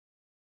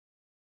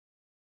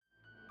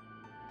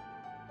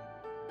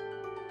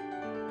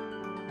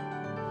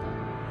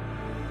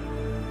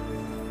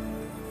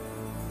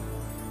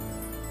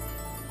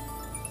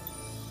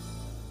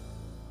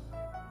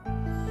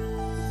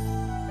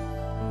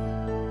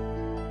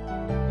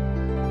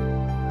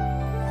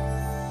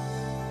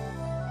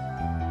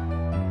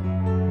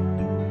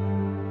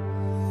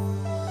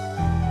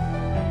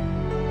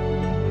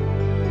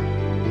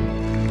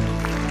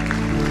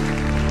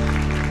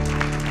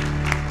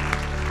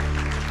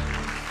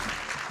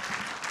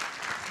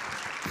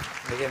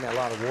They gave me a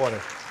lot of water.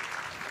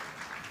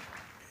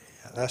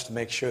 Yeah, that's to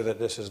make sure that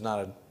this is not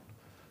a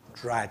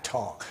dry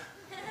talk.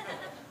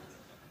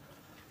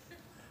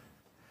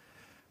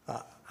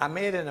 I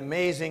made an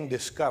amazing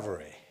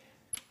discovery.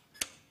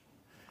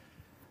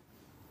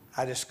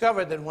 I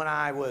discovered that when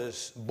I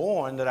was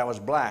born that I was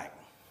black.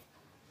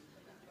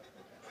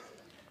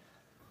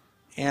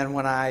 And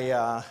when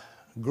I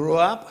grew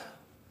up,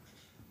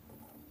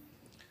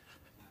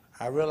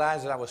 I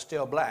realized that I was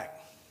still black.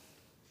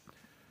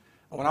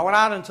 And when I went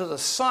out into the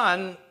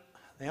sun,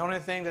 the only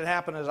thing that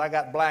happened is I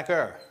got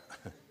blacker.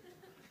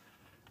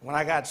 When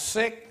I got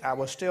sick, I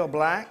was still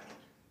black.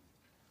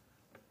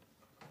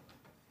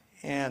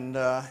 And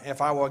if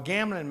I were a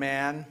gambling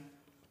man,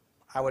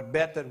 I would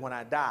bet that when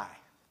I die,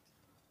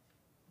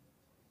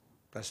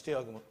 I'm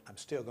still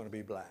going to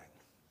be black.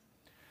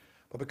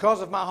 But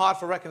because of my heart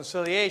for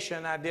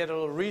reconciliation, I did a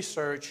little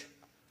research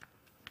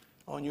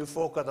on you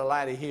folk of the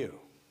lighter hue.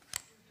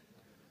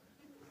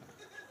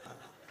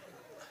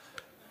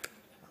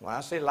 When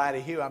I say lighter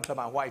hue, I'm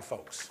talking about white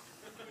folks.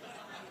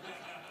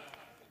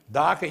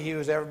 Darker hue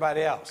is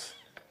everybody else.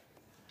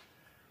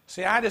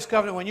 See, I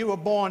discovered when you were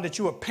born that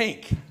you were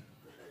pink.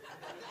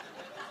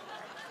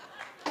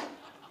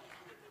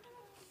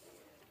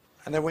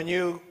 And then when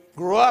you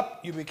grew up,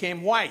 you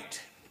became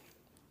white.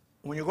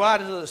 When you go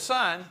out into the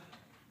sun,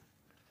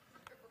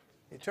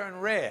 you turn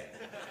red.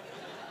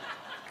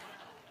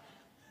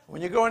 When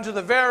you go into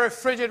the very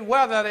frigid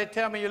weather, they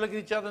tell me you look at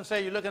each other and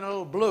say you're looking a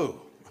little blue.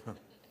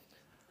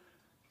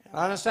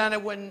 I understand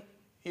that when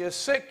you're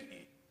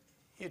sick,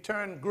 you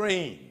turn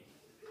green.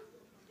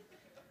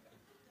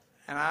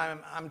 And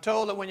I'm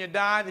told that when you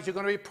die that you're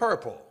going to be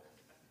purple.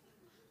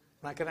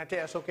 Now, can I tell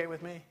you that's okay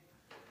with me?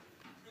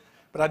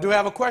 But I do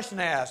have a question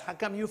to ask. How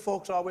come you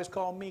folks always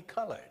call me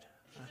colored?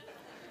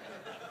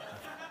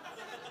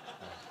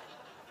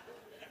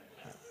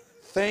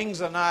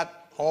 Things are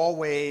not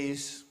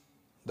always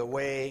the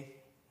way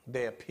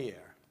they appear.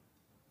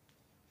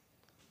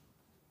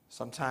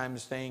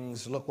 Sometimes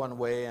things look one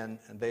way and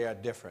they are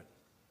different.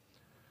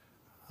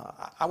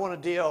 I want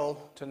to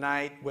deal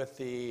tonight with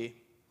the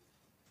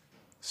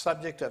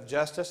subject of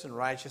justice and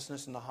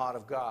righteousness in the heart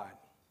of God.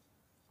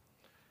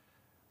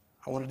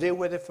 I want to deal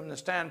with it from the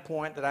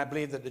standpoint that I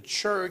believe that the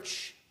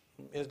church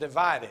is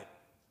divided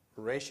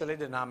racially,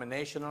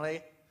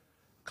 denominationally,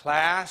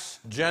 class,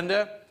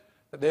 gender,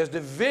 that there's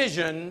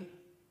division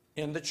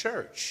in the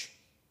church.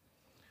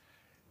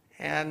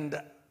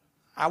 And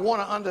I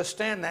want to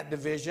understand that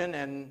division,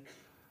 and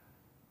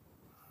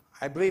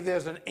I believe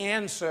there's an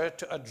answer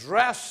to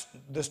address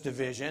this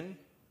division,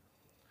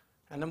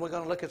 and then we're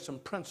going to look at some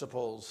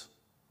principles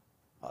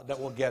that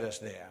will get us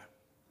there.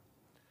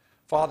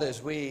 Father,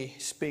 as we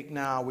speak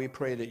now, we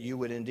pray that you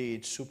would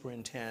indeed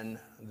superintend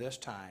this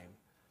time.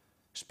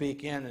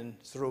 Speak in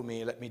and through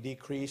me. Let me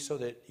decrease so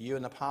that you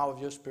and the power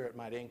of your Spirit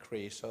might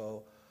increase,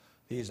 so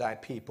these thy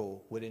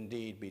people would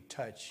indeed be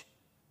touched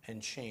and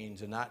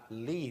changed and not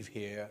leave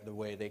here the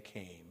way they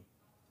came.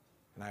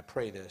 And I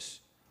pray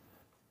this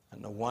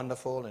in the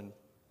wonderful and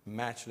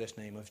matchless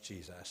name of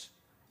Jesus.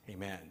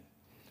 Amen.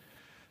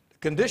 The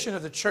condition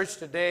of the church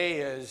today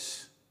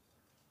is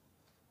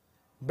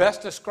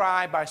best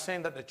described by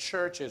saying that the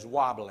church is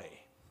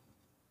wobbly.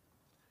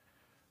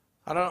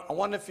 I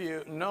wonder if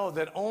you know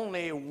that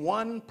only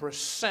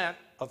 1%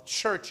 of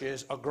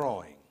churches are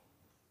growing.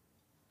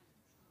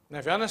 Now,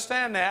 if you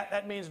understand that,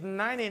 that means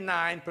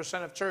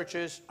 99% of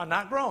churches are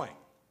not growing.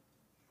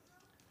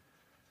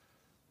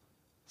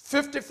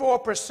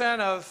 54%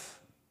 of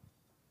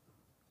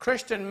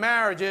Christian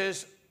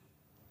marriages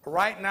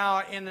right now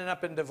are ending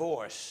up in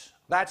divorce.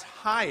 That's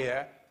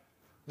higher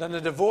than the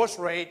divorce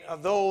rate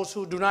of those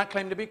who do not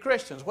claim to be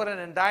Christians. What an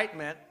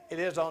indictment it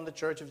is on the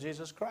Church of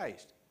Jesus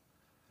Christ.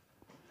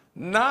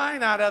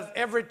 9 out of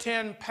every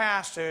 10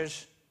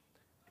 pastors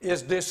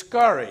is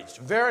discouraged,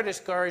 very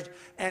discouraged,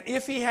 and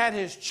if he had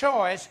his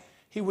choice,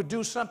 he would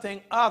do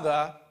something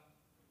other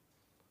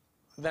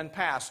than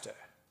pastor.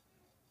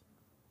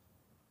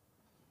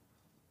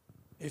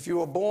 If you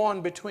were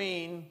born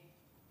between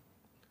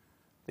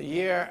the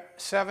year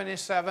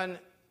 77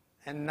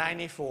 and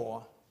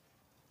 94,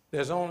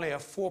 there's only a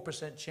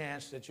 4%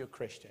 chance that you're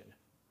Christian.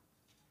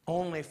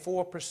 Only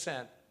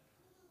 4%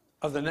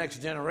 of the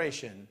next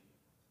generation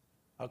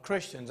are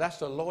Christians. That's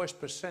the lowest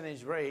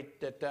percentage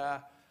rate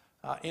that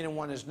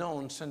anyone has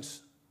known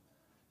since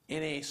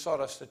any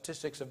sort of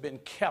statistics have been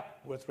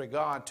kept with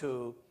regard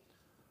to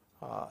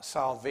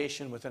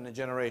salvation within a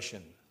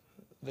generation.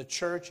 The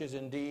church is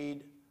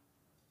indeed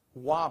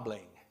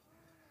wobbling.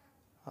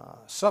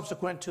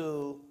 Subsequent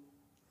to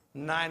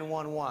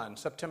 9/11,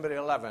 September the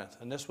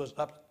 11th, and this was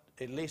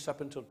at least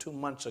up until 2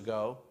 months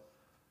ago,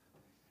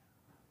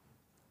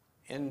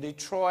 in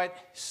Detroit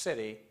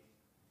City,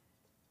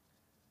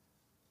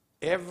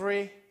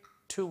 every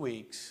 2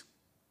 weeks,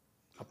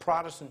 a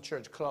Protestant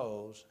church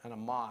closed and a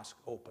mosque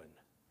opened.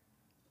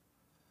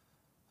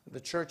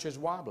 The church is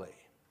wobbly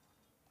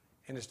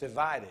and it's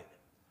divided.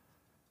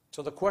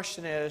 So the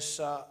question is,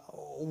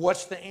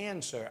 what's the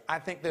answer? I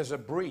think there's a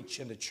breach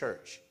in the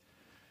church.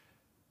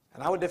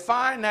 And I would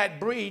define that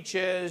breach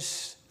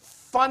as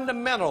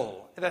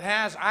fundamental. It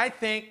has, I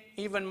think,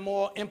 even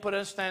more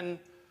impetus than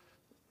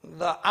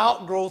the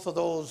outgrowth of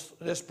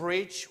this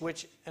breach,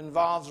 which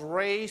involves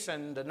race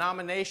and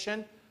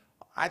denomination.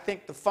 I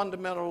think the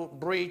fundamental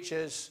breach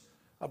is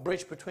a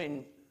breach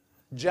between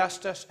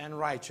justice and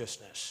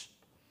righteousness.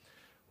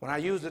 When I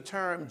use the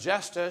term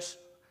justice,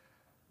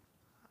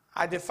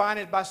 I define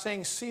it by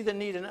saying see the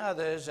need in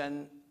others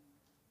and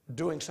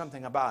doing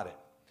something about it.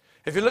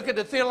 If you look at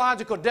the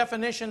theological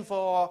definition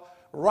for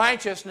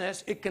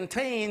righteousness, it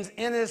contains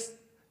in its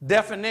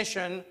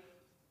definition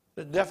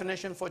the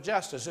definition for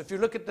justice. If you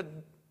look at the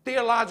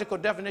theological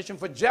definition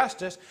for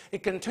justice,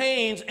 it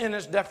contains in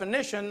its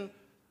definition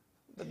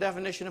the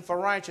definition for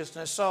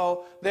righteousness.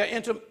 So they're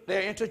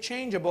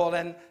interchangeable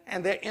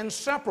and they're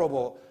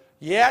inseparable.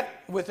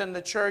 Yet, within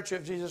the Church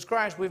of Jesus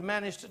Christ, we've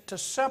managed to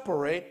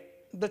separate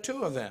the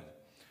two of them.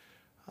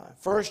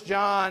 1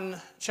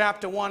 John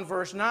chapter 1,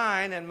 verse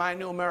 9, in my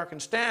New American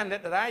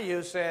Standard that I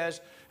use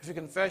says, if you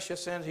confess your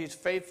sins, he's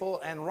faithful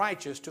and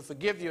righteous to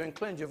forgive you and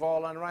cleanse you of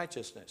all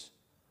unrighteousness.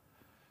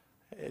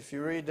 If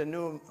you read the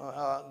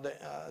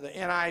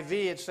NIV,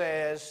 it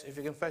says, if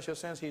you confess your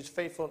sins, he's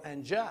faithful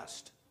and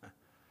just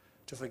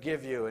to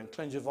forgive you and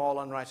cleanse you of all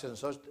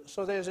unrighteousness.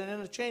 So there's an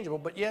interchangeable,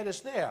 but yet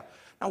it's there.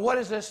 Now, what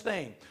is this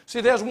thing?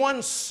 See, there's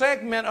one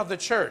segment of the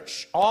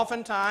church.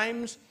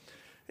 Oftentimes,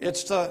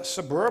 it's the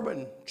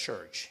suburban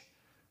church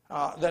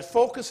that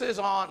focuses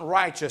on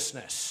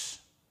righteousness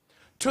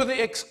to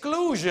the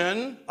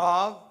exclusion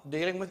of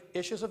dealing with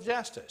issues of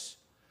justice.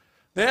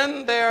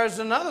 Then there's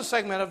another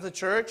segment of the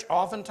church,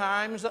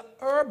 oftentimes the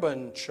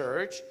urban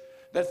church,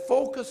 that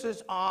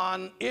focuses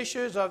on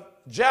issues of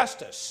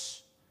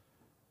justice,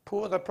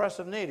 poor, the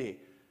oppressed, needy,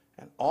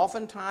 and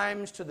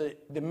oftentimes to the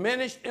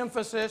diminished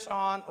emphasis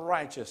on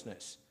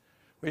righteousness.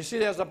 We see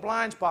there's a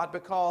blind spot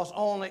because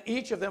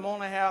each of them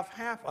only have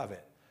half of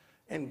it.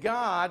 In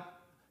God,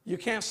 you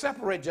can't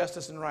separate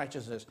justice and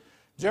righteousness.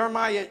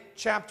 Jeremiah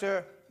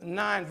chapter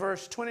 9,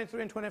 verse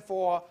 23 and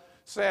 24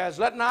 says,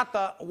 let not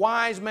the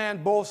wise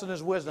man boast in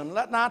his wisdom.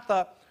 Let not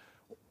the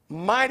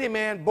mighty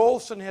man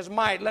boast in his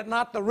might. Let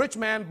not the rich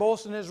man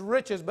boast in his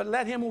riches. But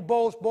let him who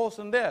boasts, boast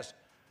in this,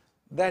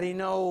 that he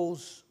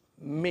knows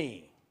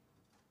me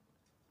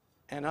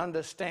and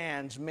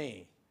understands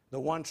me, the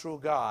one true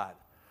God,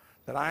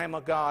 that I am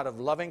a God of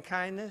loving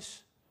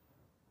kindness,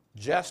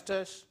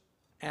 justice,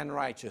 and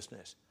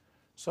righteousness.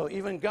 So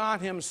even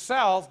God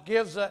himself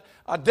gives a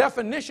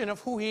definition of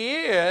who he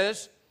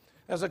is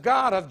as a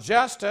God of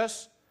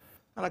justice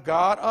and a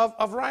God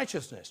of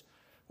righteousness.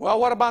 Well,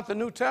 what about the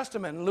New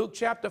Testament? In Luke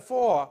chapter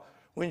 4,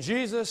 when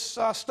Jesus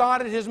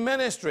started his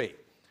ministry,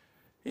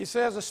 he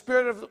says, the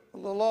Spirit of the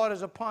Lord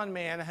is upon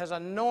me and has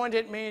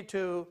anointed me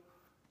to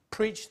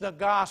preach the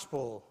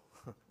gospel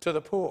to the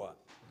poor,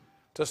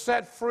 to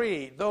set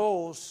free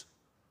those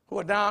who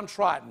are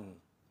downtrodden,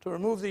 to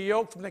remove the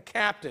yoke from the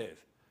captive,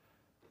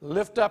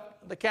 lift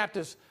up the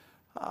captives.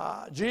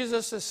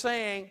 Jesus is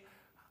saying,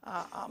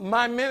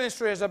 my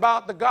ministry is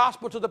about the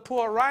gospel to the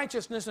poor,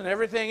 righteousness, and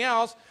everything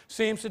else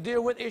seems to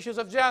deal with issues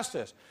of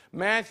justice.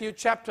 Matthew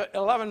chapter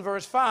 11,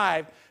 verse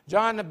 5,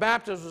 John the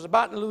Baptist was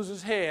about to lose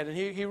his head, and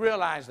he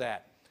realized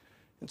that.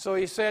 And so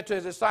he said to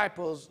his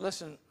disciples,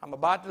 listen, I'm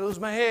about to lose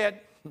my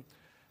head,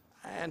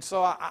 and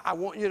so I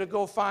want you to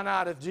go find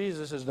out if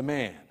Jesus is the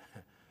man.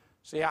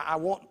 See, I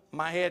want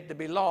my head to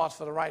be lost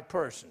for the right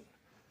person.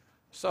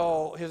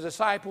 So his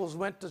disciples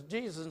went to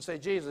Jesus and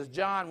said, Jesus,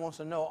 John wants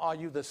to know, are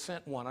you the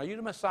sent one? Are you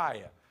the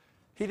Messiah?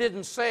 He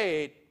didn't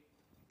say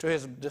to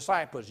his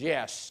disciples,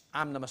 yes,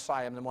 I'm the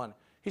Messiah, I'm the one.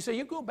 He said,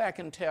 you go back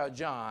and tell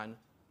John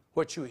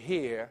what you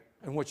hear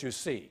and what you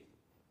see.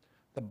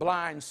 The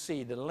blind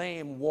see, the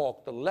lame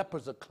walk, the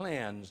lepers are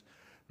cleansed,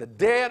 the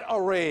dead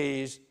are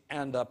raised,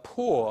 and the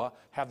poor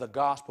have the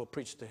gospel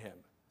preached to him.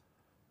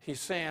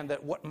 He's saying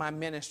that what my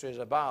ministry is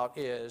about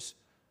is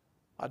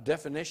a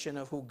definition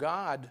of who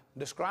God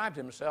described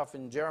himself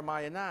in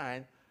Jeremiah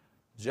 9,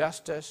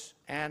 justice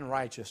and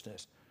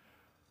righteousness.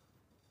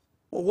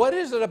 Well, what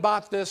is it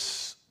about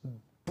this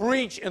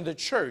breach in the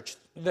church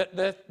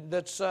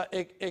that's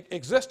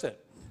existent?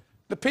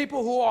 The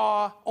people who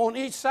are on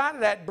each side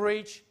of that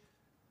breach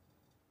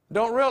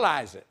don't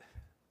realize it.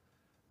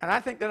 And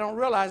I think they don't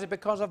realize it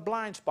because of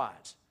blind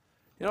spots.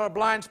 You know what a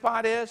blind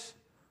spot is?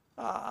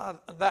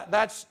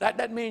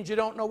 That means you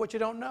don't know what you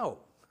don't know.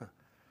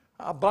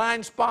 A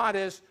blind spot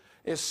is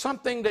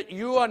something that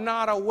you are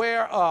not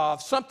aware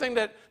of, something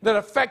that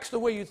affects the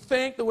way you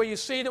think, the way you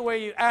see, the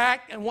way you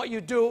act, and what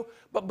you do,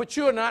 but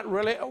you're not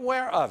really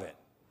aware of it.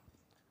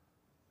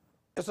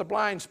 It's a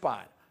blind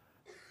spot.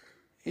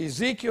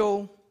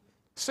 Ezekiel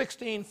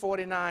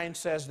 16:49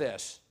 says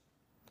this.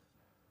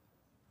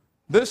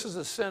 This is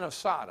the sin of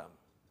Sodom.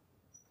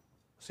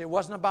 See, it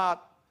wasn't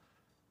about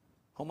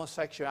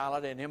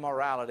homosexuality and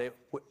immorality.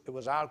 It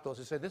was outgrowth.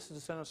 He said, this is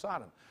the sin of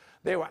Sodom.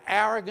 They were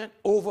arrogant,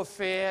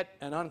 overfed,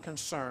 and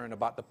unconcerned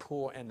about the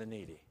poor and the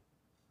needy.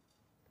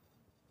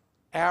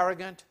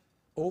 Arrogant,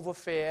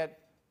 overfed,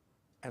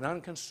 and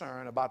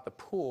unconcerned about the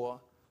poor,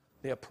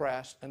 the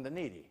oppressed, and the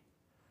needy.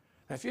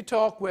 Now, if you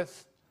talk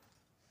with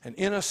an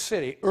inner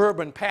city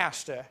urban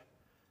pastor,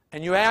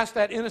 and you ask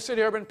that inner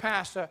city urban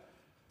pastor,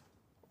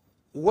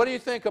 what do you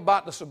think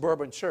about the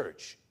suburban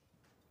church?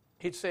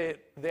 He'd say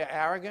they're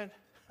arrogant,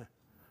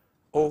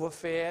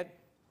 overfed,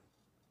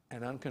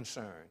 and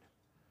unconcerned.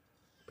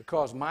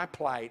 Because my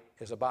plight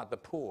is about the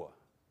poor,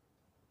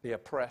 the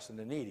oppressed, and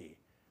the needy.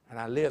 And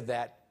I live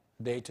that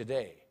day to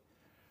day.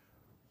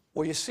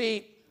 Well, you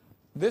see,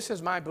 this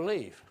is my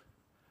belief.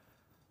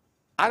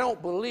 I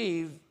don't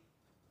believe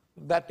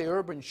that the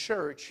urban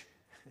church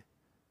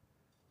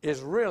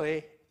is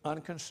really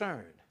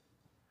unconcerned.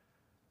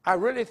 I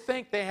really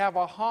think they have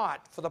a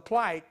heart for the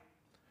plight,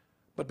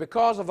 but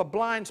because of a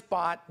blind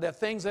spot, there are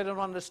things they don't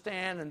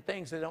understand and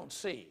things they don't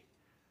see.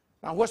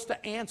 Now, what's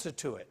the answer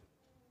to it?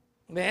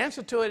 The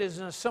answer to it is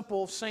in a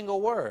simple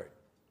single word.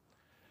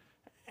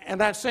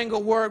 And that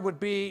single word would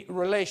be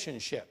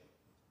relationship.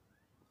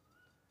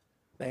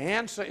 The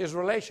answer is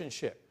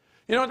relationship.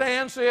 You know what the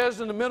answer is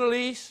in the Middle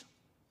East?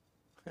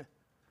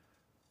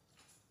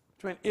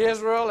 Between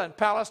Israel and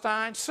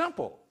Palestine?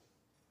 Simple.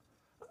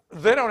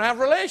 They don't have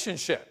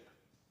relationship.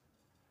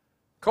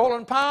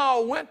 Colin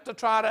Powell went to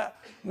try to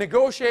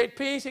negotiate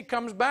peace. He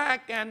comes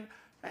back and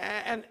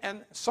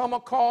some are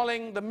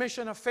calling the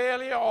mission a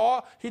failure,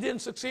 or he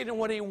didn't succeed in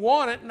what he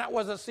wanted, and that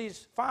was a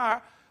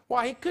ceasefire.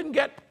 Why? He couldn't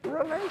get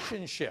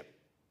relationship.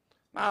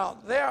 Now,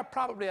 there are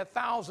probably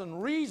 1,000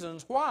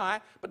 reasons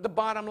why, but the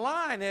bottom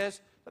line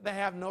is that they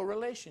have no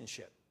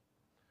relationship.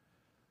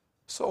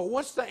 So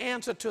what's the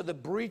answer to the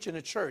breach in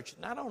the church?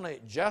 Not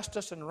only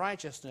justice and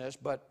righteousness,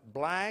 but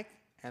black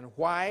and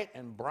white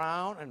and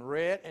brown and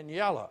red and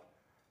yellow.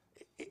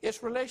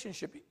 It's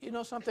relationship. You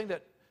know something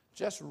that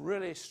just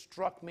really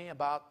struck me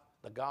about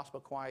the gospel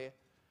choir?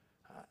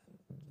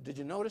 Did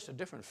you notice the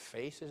different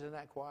faces in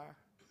that choir?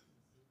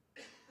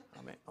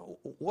 I mean,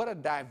 what a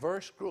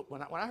diverse group.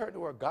 When I heard the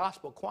word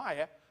gospel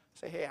choir, I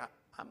say, hey,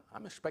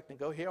 I'm expecting to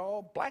go hear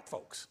all black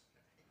folks.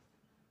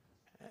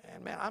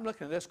 And man, I'm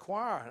looking at this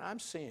choir and I'm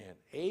seeing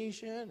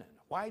Asian and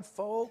white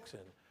folks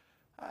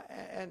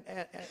and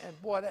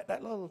boy,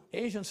 that little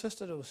Asian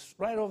sister that was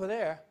right over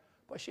there,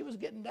 boy, she was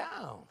getting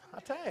down. I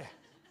tell you,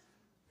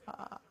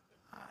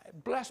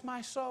 bless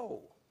my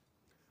soul.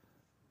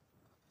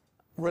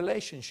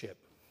 Relationship.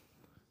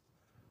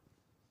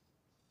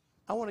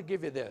 I want to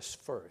give you this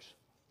first.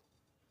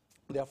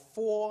 There are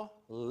 4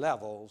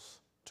 levels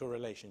to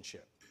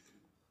relationship.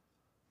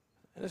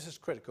 And this is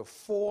critical.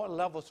 4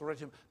 levels to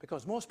relationship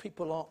because most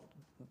people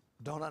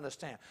don't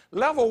understand.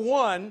 Level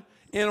 1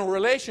 in a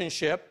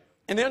relationship,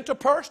 an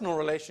interpersonal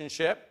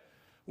relationship,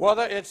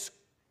 whether it's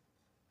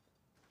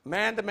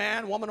man to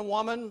man, woman to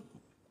woman,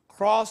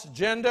 cross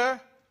gender,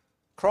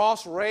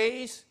 cross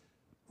race,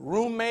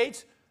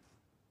 roommates.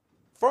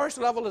 First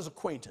level is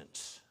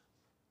acquaintance.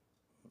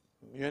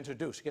 You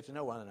introduce, you get to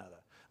know one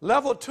another.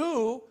 Level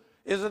 2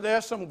 is that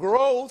there's some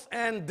growth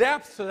and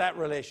depth to that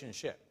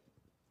relationship.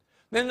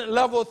 Then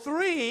level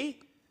 3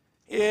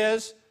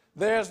 is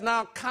there's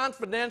now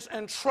confidence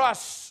and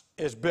trust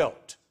is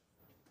built.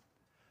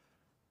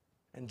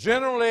 And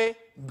generally,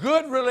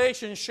 good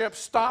relationships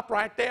stop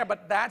right there,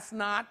 but that's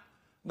not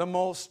the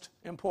most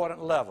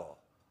important level.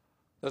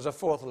 There's a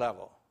 4th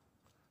level,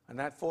 and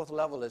that 4th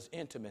level is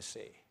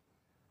intimacy.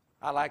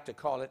 I like to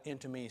call it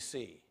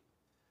intimacy.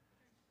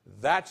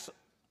 That's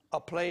a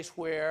place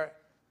where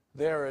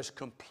there is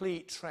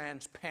complete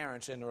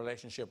transparency in the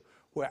relationship,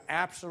 where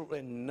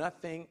absolutely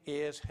nothing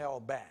is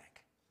held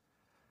back.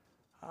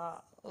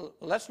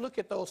 Let's look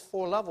at those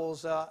 4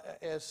 levels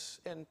as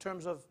in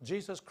terms of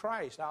Jesus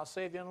Christ, our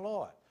Savior and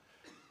Lord.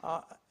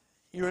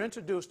 You're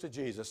introduced to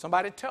Jesus.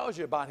 Somebody tells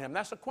you about him.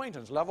 That's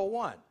acquaintance, level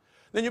 1.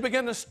 Then you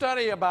begin to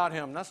study about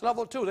him. That's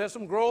level 2. There's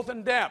some growth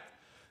and depth.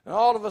 And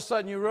all of a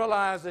sudden you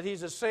realize that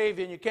he's a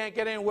Savior and you can't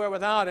get anywhere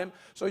without him.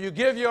 So you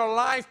give your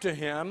life to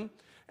him.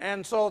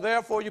 And so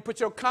therefore you put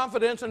your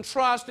confidence and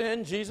trust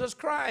in Jesus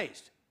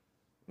Christ.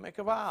 Make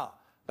a vow.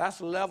 That's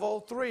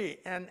level 3.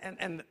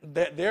 And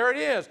there it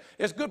is.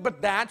 It's good,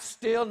 but that's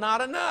still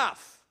not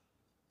enough.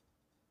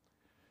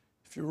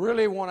 If you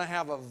really want to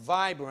have a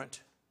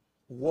vibrant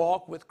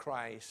walk with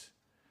Christ,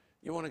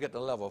 you want to get to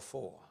level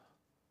 4,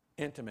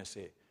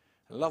 intimacy.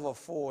 And level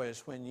 4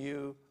 is when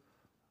you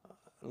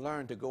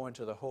learn to go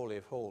into the Holy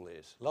of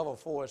Holies. Level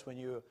 4 is when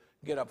you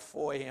get up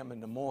 4 a.m.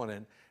 in the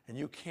morning and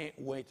you can't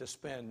wait to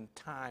spend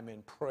time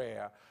in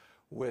prayer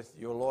with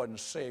your Lord and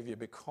Savior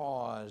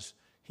because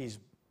he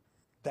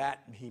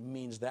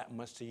means that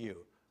much to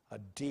you. A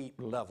deep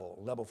level,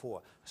 level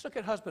 4. Let's look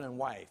at husband and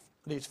wife,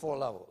 these 4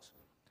 levels.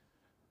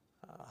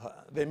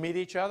 They meet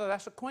each other,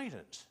 that's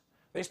acquaintance.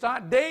 They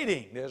start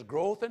dating. There's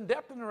growth and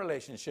depth in the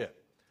relationship.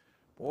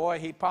 Boy,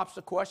 he pops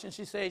the question,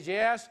 she says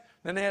yes.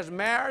 Then there's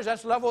marriage,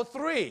 that's level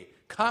 3.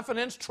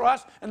 Confidence,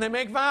 trust, and they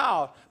make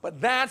vows.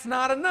 But that's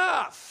not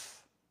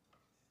enough.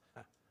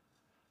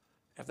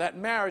 If that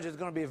marriage is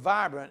going to be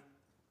vibrant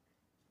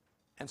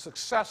and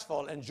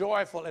successful and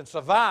joyful and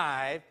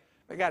survive,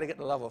 they got to get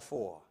to level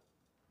 4.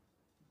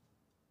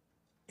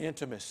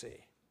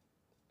 Intimacy,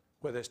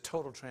 where there's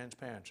total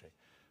transparency.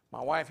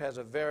 My wife has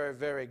a very,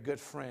 very good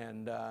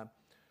friend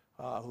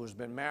who's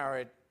been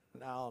married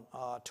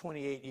now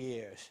 28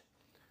 years.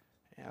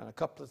 And a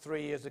couple of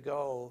 3 years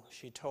ago,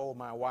 she told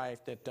my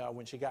wife that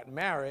when she got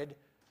married,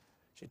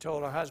 she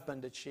told her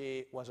husband that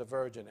she was a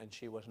virgin, and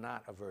she was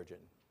not a virgin.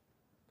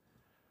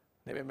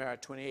 They've been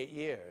married 28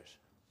 years.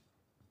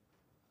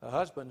 The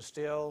husband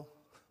still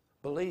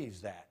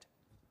believes that.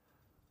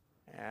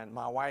 And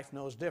my wife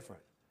knows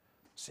different.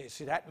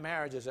 See, that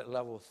marriage is at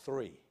level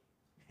 3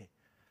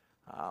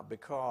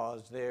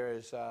 because there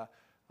is,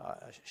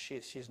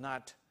 she's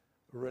not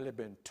really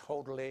been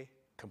totally,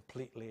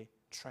 completely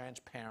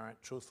transparent,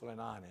 truthful, and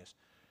honest.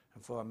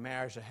 And for a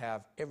marriage to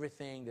have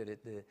everything that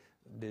it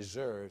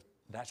deserves,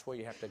 that's where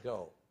you have to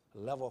go,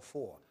 level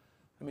 4.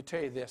 Let me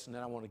tell you this, and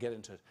then I want to get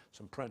into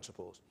some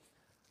principles.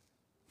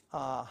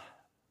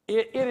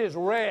 It is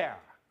rare,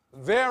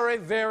 very,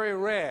 very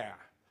rare,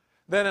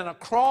 that in a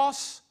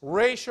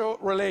cross-racial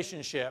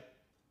relationship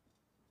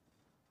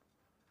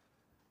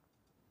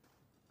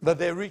that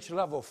they reach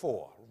level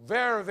 4.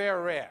 Very,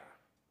 very rare.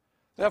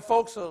 There are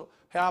folks who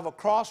have a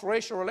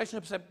cross-racial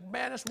relationship and say,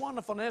 man, it's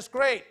wonderful and it's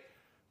great,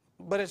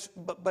 but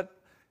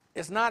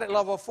it's not at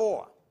level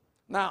 4.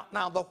 Now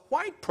the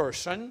white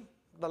person,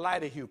 the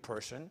lighter hue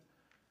person,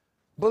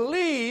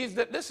 believes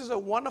that this is a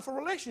wonderful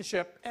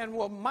relationship and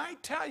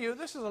might tell you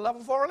this is a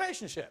level 4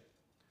 relationship.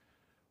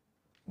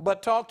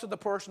 But talk to the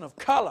person of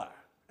color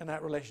in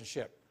that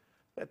relationship.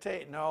 They'll tell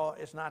you, no,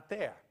 it's not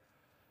there.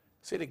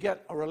 See, to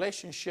get a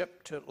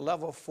relationship to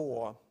level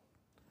 4,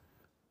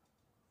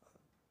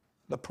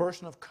 the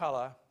person of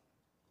color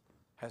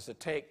has to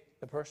take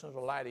the person of the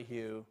lighter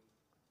hue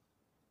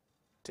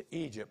to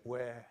Egypt,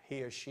 where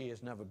he or she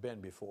has never been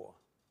before.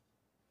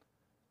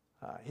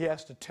 He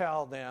has to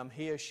tell them,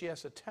 he or she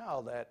has to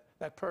tell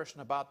that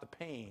person about the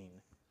pain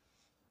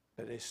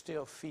that they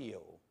still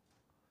feel,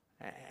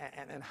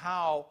 and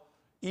how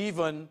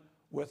even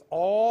with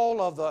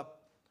all of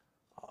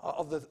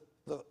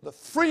the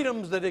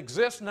freedoms that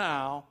exist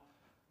now,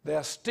 there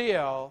are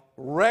still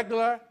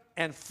regular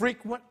and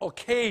frequent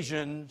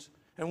occasions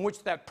in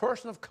which that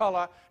person of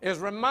color is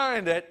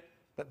reminded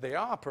that they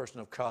are a person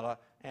of color,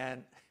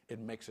 and it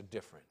makes a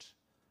difference.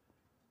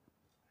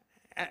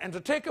 And to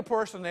take a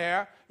person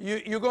there,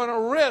 you're going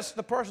to risk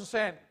the person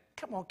saying,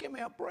 come on, give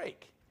me a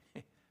break.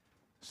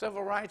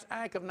 Civil Rights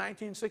Act of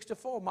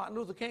 1964, Martin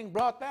Luther King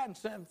brought that, and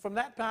said from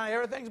that time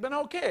everything's been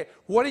okay.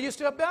 What are you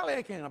still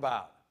bellyaching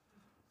about?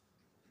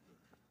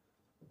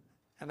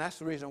 And that's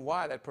the reason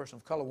why that person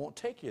of color won't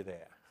take you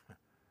there,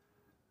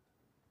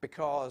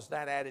 because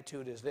that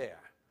attitude is there.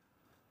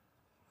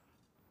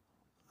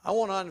 I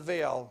want to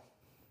unveil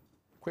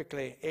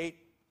quickly 8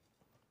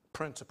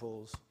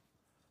 principles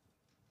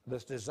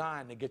that's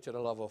designed to get you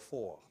to level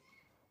 4.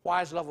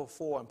 Why is level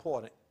 4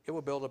 important? It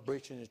will build a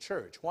breach in your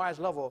church. Why is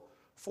level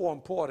 4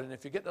 important?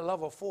 If you get to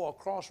level 4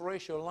 across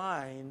racial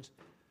lines,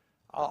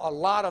 a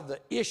lot of the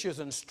issues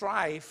and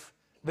strife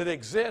that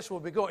exists will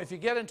be gone. If you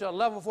get into a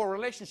level 4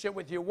 relationship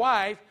with your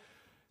wife,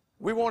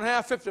 we won't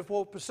have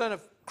 54%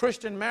 of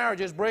Christian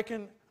marriages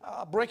breaking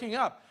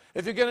up.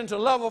 If you get into a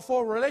level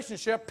 4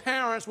 relationship,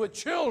 parents with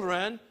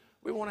children,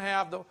 we won't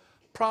have the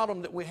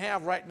problem that we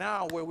have right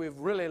now, where we've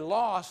really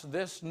lost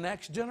this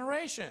next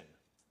generation.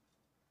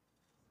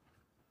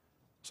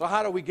 So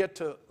how do we get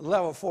to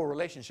level 4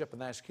 relationship?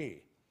 And that's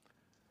key.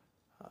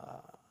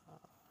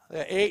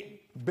 There are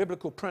 8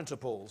 biblical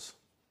principles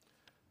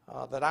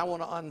that I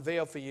want to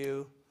unveil for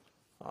you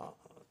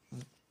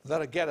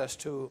that'll get us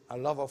to a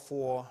level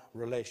 4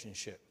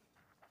 relationship.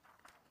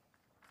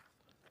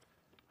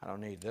 I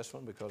don't need this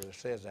one because it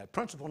says that.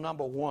 Principle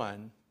number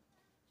 1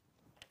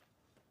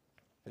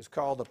 is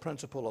called the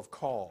principle of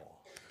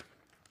call.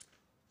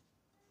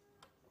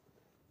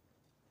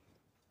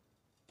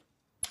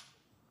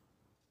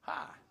 It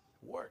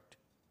worked.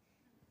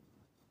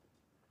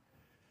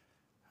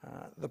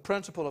 The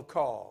principle of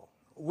call.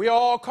 We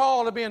all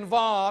call to be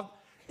involved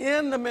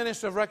in the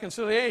ministry of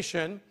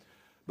reconciliation,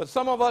 but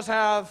some of us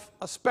have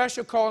a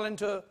special calling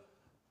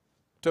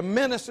to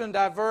minister in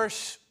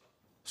diverse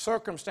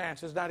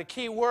circumstances. Now, the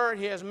key word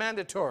here is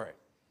mandatory.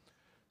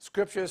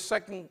 Scripture is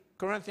 2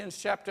 Corinthians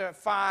chapter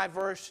 5,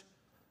 verse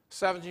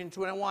 17 to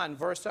 21.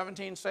 Verse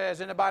 17 says,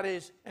 anybody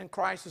in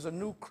Christ is a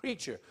new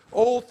creature.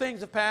 Old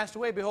things have passed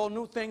away. Behold,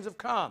 new things have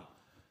come.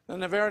 Then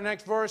the very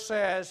next verse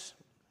says,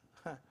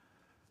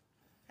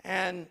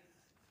 and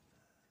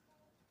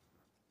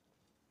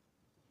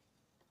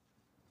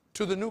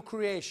to the new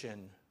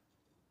creation,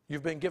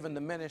 you've been given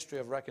the ministry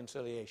of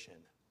reconciliation.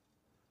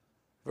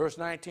 Verse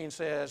 19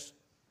 says,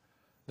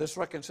 this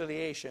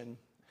reconciliation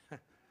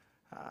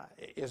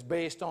is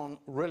based on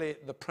really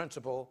the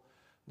principle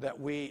that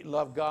we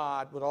love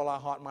God with all our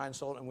heart, mind,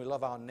 soul, and we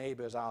love our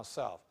neighbors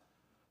ourselves.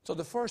 So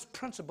the first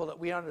principle that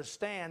we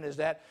understand is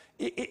that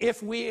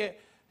if we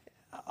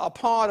are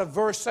part of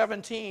verse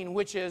 17,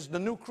 which is the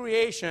new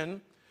creation,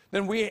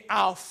 then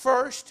our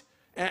first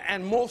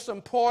and most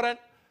important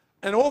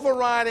and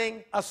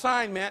overriding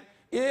assignment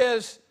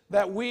is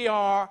that we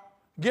are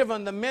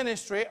given the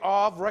ministry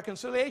of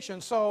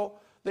reconciliation. So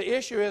the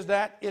issue is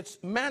that it's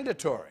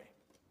mandatory.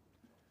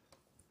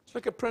 Let's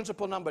look at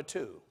principle number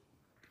 2.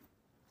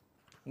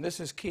 And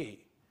this is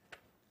key.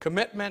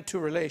 Commitment to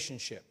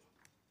relationship.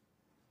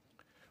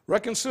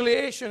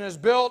 Reconciliation is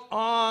built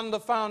on the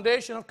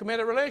foundation of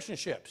committed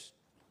relationships.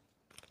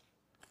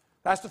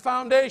 That's the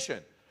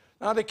foundation.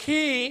 Now, the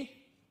key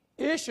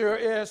issue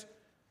is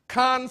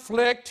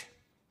conflict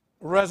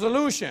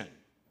resolution.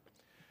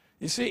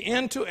 You see,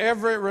 into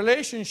every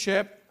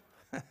relationship,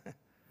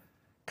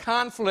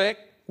 conflict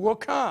will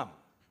come.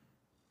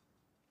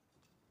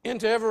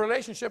 Into every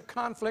relationship,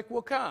 conflict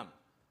will come.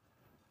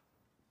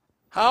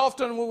 How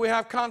often will we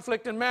have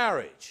conflict in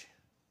marriage?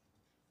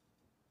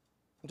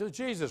 Until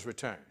Jesus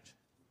returns.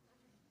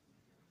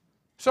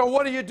 So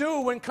what do you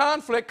do when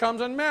conflict comes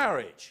in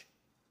marriage?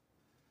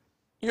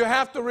 You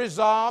have to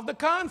resolve the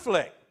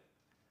conflict.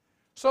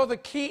 So the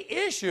key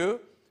issue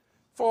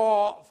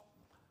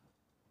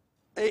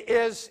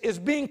is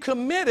being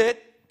committed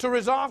to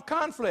resolve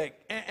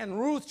conflict. And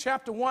Ruth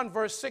chapter 1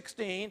 verse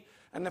 16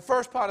 and the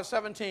first part of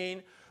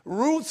 17,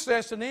 Ruth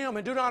says to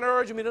Naomi, do not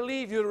urge me to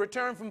leave you, to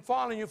return from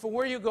following you, for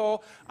where you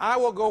go, I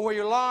will go. Where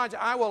you lodge,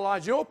 I will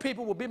lodge. Your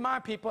people will be my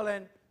people,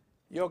 and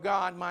your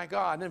God, my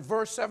God. And in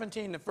verse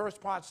 17, the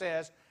first part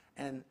says,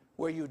 and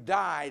where you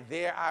die,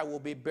 there I will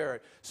be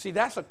buried. See,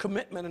 that's a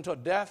commitment until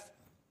death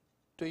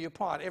do you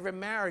part. Every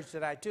marriage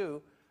that I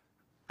do,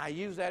 I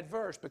use that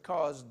verse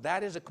because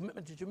that is a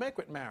commitment that you make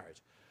with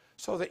marriage.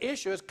 So the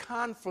issue is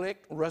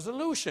conflict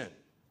resolution.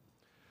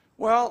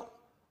 Well,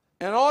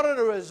 in order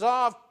to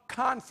resolve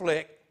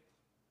conflict,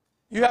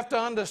 you have to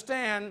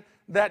understand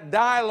that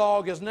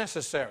dialogue is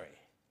necessary.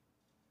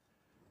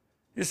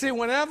 You see,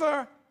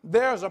 whenever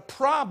there's a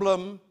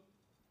problem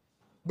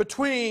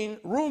between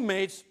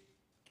roommates,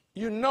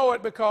 you know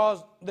it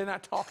because they're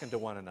not talking to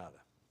one another.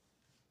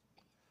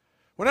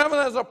 Whenever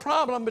there's a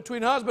problem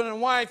between husband and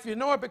wife, you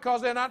know it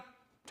because they're not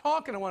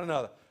talking to one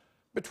another.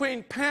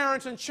 Between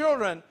parents and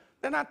children,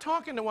 they're not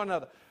talking to one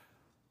another.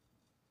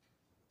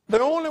 The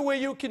only way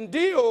you can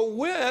deal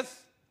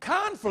with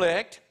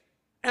conflict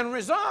and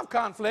resolve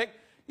conflict,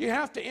 you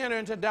have to enter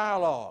into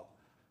dialogue.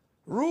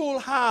 Rule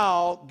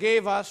Howe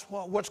gave us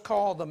what's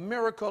called the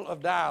miracle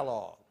of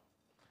dialogue.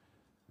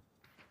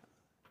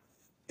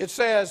 It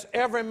says,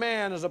 every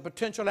man is a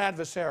potential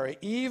adversary,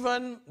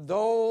 even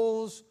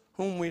those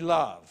whom we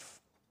love.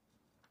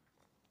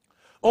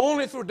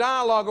 Only through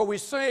dialogue are we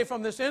saved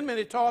from this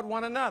enmity toward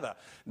one another.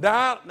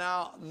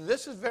 Now,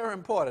 this is very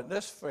important,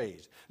 this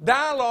phrase.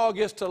 Dialogue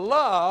is to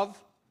love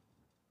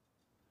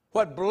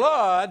what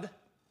blood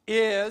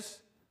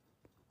is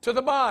to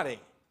the body.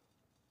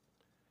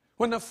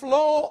 When the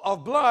flow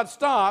of blood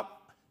stops,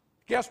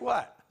 guess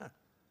what?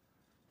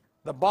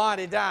 The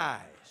body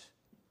dies.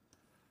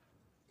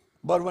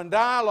 But when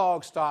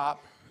dialogue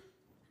stops,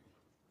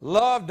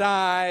 love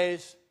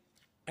dies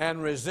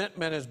and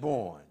resentment is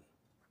born.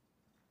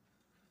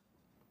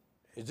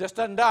 It just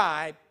doesn't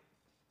die.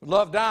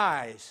 Love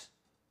dies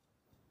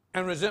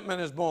and resentment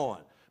is born.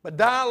 But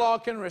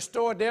dialogue can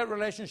restore a dead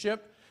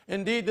relationship.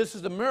 Indeed, this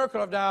is the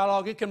miracle of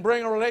dialogue. It can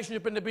bring a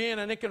relationship into being,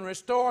 and it can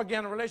restore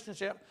again a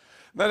relationship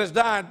that has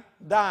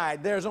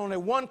died. There's only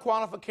one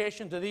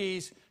qualification to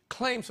these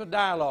claims for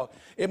dialogue.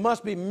 It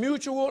must be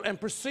mutual and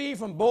perceived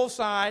from both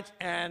sides,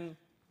 and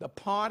the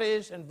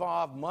parties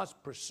involved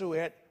must pursue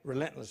it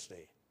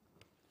relentlessly.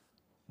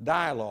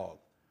 Dialogue,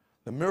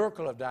 the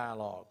miracle of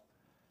dialogue.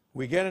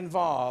 We get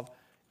involved.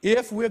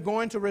 If we're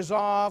going to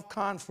resolve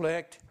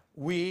conflict,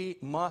 we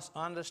must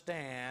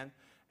understand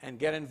and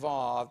get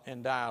involved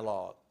in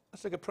dialogue.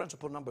 Let's look at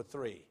principle number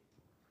 3,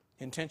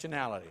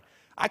 intentionality.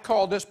 I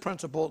call this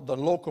principle the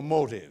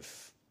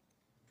locomotive.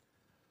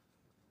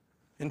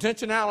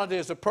 Intentionality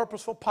is a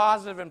purposeful,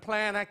 positive, and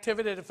planned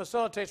activity that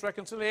facilitates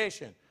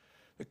reconciliation.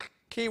 The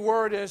key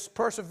word is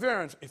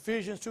perseverance.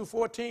 Ephesians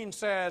 2:14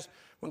 says,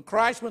 when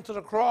Christ went to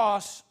the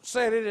cross,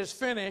 said it is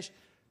finished,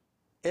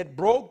 it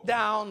broke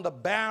down the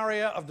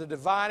barrier of the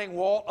dividing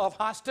wall of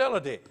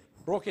hostility.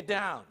 Broke it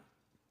down.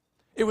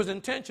 It was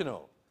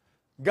intentional.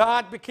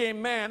 God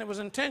became man. It was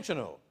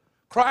intentional.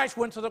 Christ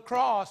went to the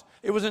cross.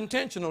 It was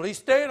intentional. He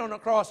stayed on the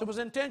cross. It was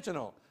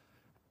intentional.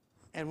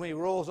 And when he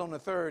rose on the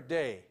third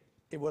day,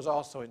 it was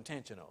also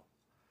intentional.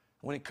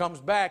 When he comes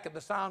back at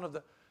the sound of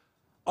the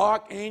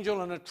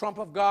archangel and the trump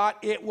of God,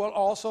 it will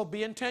also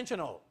be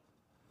intentional.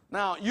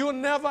 Now, you'll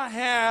never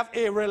have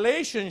a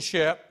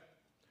relationship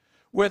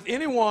with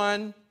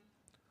anyone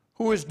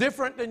who is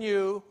different than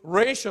you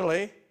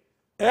racially,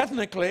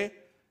 ethnically,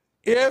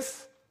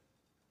 if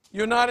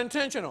you're not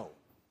intentional.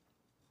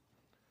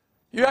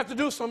 You have to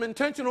do some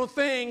intentional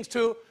things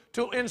to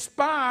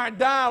inspire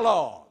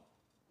dialogue.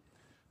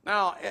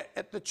 Now,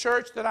 at the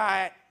church that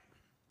I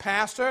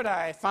pastored,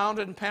 I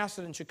founded and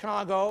pastored in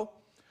Chicago,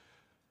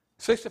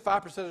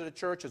 65% of the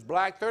church is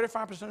black,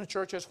 35% of the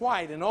church is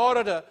white. In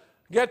order to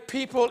get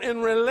people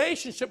in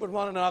relationship with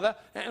one another,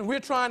 and we're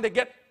trying to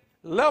get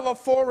level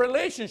 4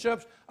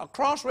 relationships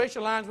across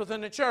racial lines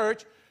within the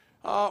church,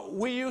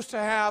 we used to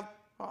have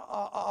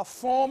a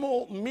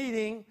formal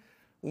meeting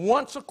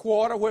once a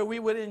quarter where we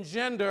would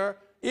engender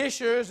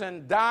issues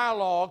and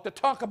dialogue to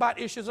talk about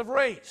issues of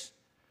race.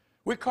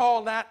 We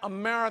call that a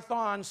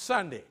marathon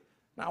Sunday.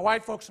 Now,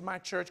 white folks in my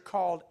church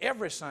called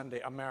every Sunday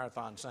a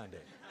marathon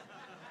Sunday.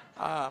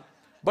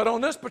 But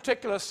on this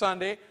particular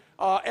Sunday,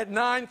 at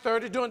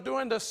 9:30,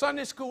 during the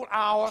Sunday school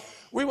hour,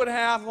 we would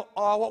have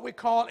what we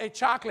call a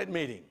chocolate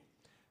meeting.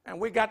 And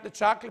we got the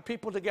chocolate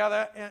people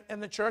together in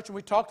the church, and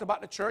we talked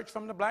about the church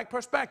from the black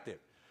perspective.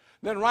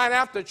 Then right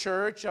after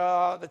church,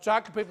 the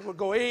chocolate people would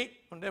go eat,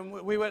 and then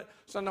we would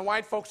send the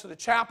white folks to the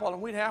chapel,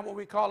 and we'd have what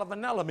we call a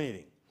vanilla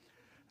meeting.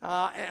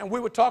 And we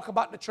would talk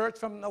about the church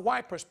from the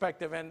white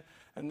perspective. And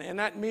in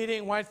that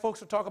meeting, white folks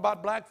would talk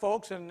about black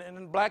folks, and in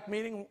the black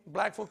meeting,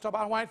 black folks talk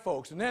about white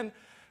folks. And then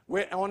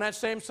on that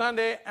same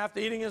Sunday, after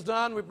eating is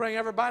done, we bring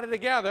everybody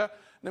together.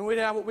 Then we'd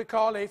have what we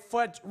call a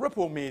fudge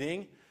ripple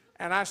meeting,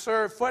 and I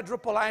serve fudge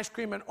ripple ice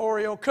cream and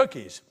Oreo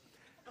cookies.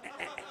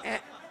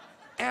 And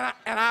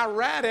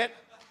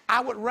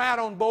I would rat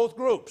on both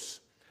groups.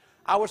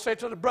 I would say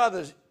to the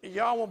brothers,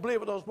 y'all won't believe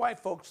what those white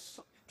folks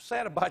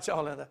said about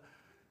y'all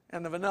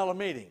in the vanilla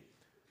meeting.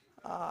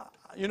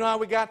 You know how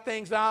we got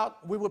things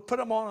out? We would put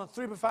them on a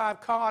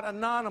 3x5 card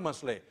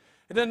anonymously.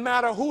 It didn't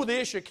matter who the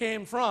issue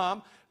came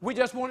from. We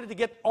just wanted to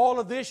get all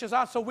of the issues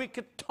out so we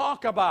could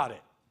talk about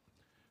it.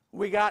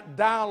 We got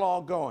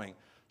dialogue going.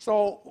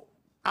 So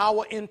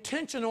our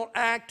intentional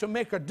act to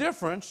make a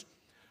difference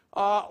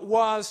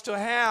was to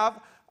have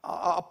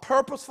a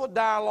purposeful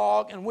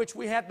dialogue in which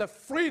we had the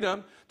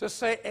freedom to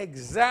say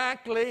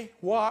exactly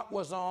what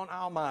was on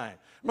our mind.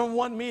 Remember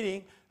one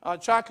meeting, a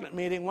chocolate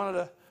meeting, one of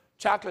the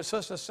chocolate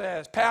sisters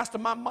says, "Pastor,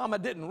 my mama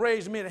didn't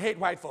raise me to hate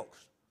white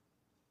folks."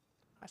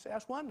 I said,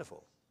 "That's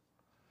wonderful.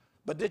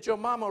 But did your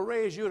mama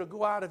raise you to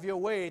go out of your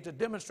way to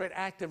demonstrate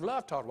active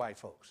love toward white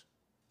folks?"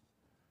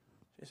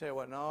 She said,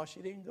 "Well, no,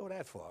 she didn't go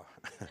that far."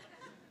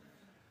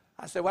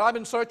 I said, "Well, I've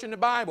been searching the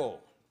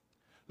Bible,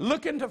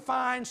 looking to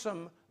find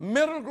some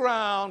middle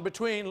ground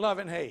between love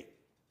and hate."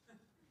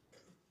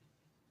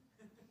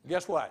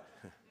 Guess what?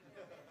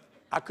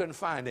 I couldn't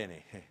find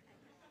any.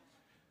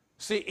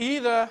 See,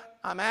 either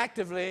I'm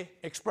actively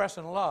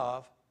expressing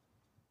love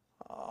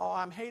or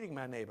I'm hating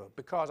my neighbor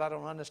because I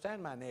don't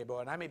understand my neighbor,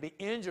 and I may be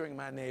injuring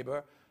my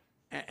neighbor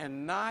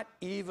and not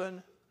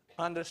even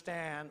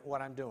understand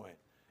what I'm doing.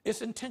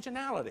 It's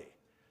intentionality.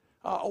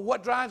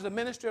 What drives the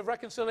ministry of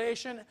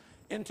reconciliation?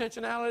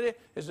 Intentionality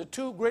is the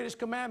two greatest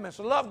commandments: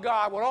 to love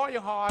God with all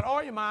your heart,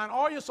 all your mind,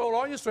 all your soul,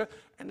 all your strength,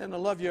 and then to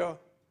love your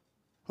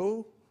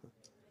who?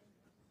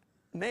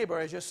 Neighbor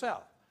as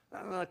yourself.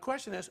 Now the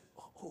question is,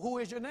 who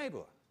is your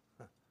neighbor?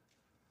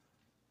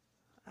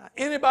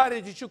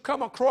 Anybody that you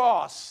come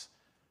across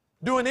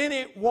during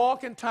any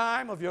walk in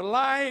time of your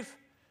life,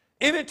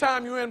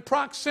 anytime you're in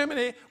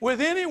proximity with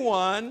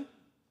anyone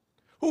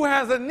who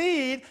has a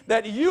need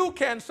that you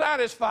can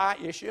satisfy,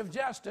 issue of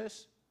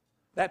justice,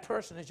 that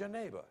person is your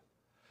neighbor.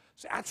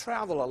 See, I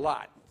travel a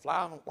lot, fly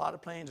on a lot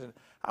of planes, and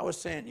I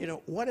was saying,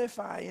 what if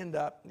I end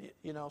up,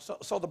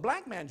 so the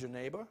black man's your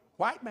neighbor,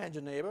 white man's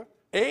your neighbor,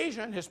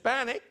 Asian,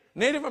 Hispanic,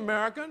 Native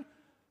American,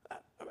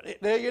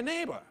 they're your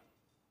neighbor.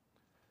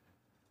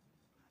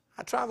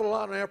 I travel a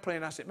lot on an airplane,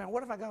 and I said, man,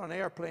 what if I got on an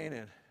airplane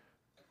and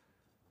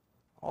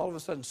all of a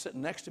sudden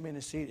sitting next to me in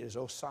the seat is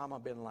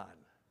Osama bin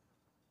Laden?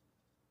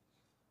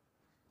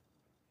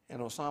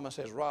 And Osama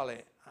says,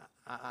 Raleigh,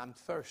 I'm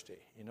thirsty.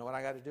 You know what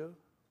I got to do?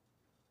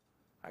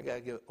 I got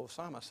to give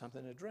Osama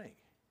something to drink.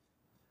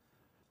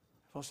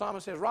 If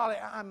Osama says, Raleigh,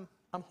 I'm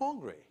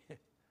hungry,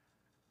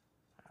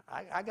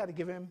 I got to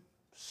give him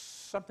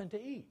something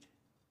to eat.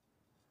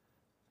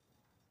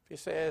 If he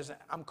says,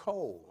 I'm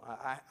cold,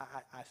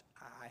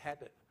 I had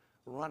to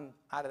run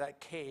out of that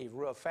cave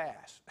real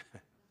fast.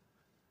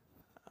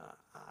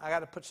 I got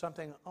to put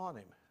something on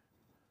him.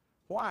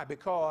 Why?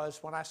 Because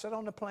when I sit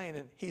on the plane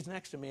and he's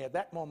next to me, at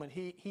that moment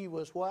he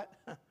was what?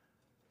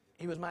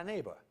 He was my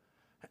neighbor.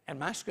 And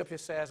my scripture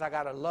says I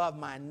got to love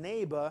my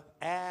neighbor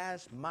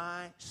as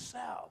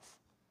myself.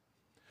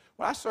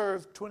 Well, I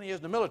served 20 years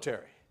in the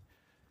military.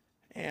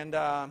 And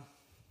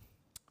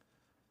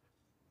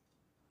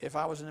if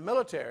I was in the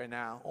military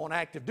now on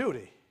active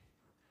duty,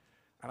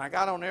 and I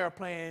got on an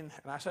airplane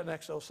and I sat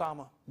next to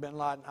Osama bin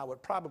Laden, I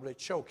would probably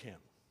choke him.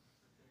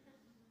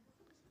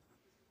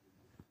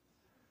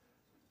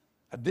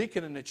 A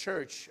deacon in the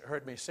church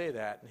heard me say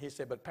that, and he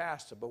said, but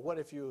Pastor, but what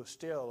if you're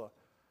still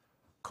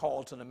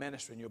called to the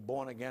ministry and you're a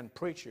born-again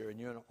preacher and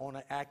you're on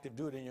an active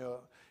duty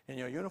in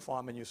your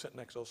uniform and you sit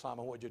next to Osama,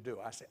 what would you do?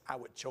 I said, I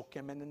would choke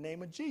him in the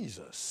name of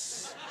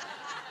Jesus.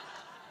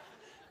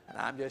 And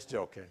I'm just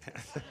joking.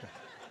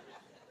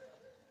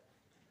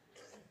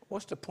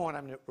 What's the point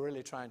I'm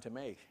really trying to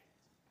make?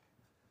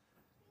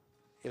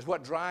 Is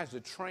what drives the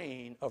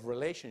train of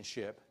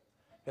relationship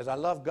is I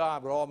love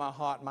God with all my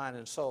heart, mind,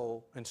 and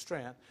soul and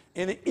strength.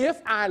 And if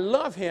I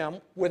love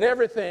him with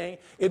everything,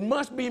 it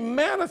must be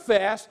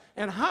manifest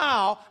in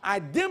how I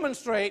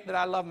demonstrate that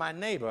I love my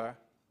neighbor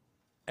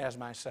as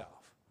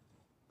myself.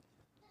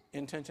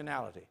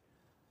 Intentionality.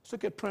 Let's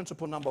look at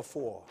principle number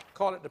 4.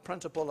 Call it the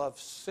principle of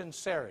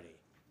sincerity.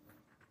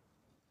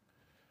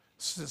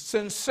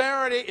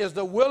 Sincerity is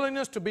the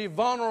willingness to be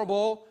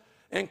vulnerable,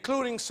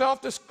 including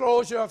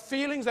self-disclosure of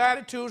feelings,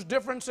 attitudes,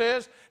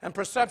 differences, and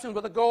perceptions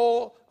with the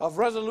goal of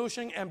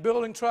resolution and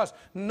building trust.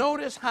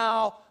 Notice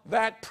how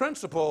that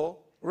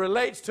principle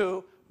relates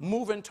to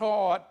moving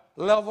toward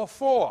level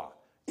 4,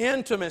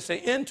 intimacy,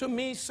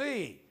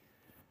 intimacy.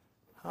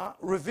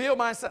 Reveal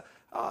myself.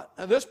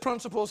 This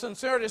principle,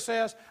 sincerity,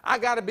 says I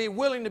got to be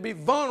willing to be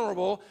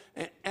vulnerable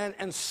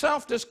and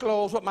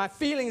self-disclose what my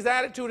feelings,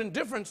 attitude, and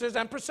differences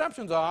and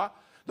perceptions are.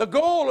 The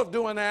goal of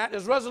doing that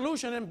is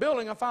resolution and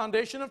building a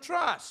foundation of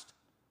trust.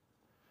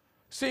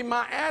 See,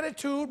 my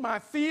attitude, my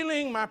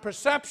feeling, my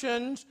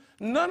perceptions,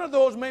 none of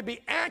those may be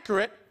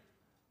accurate,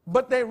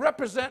 but they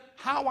represent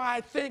how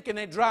I think and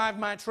they drive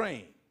my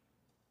train.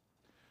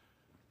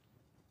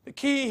 The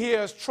key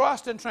here is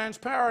trust and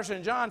transparency.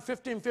 In John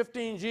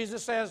 15:15,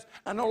 Jesus says,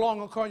 I no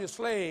longer call you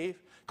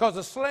slave, because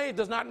the slave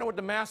does not know what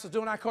the master is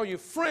doing. I call you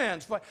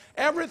friends. For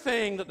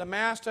everything that the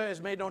master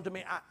has made known to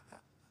me,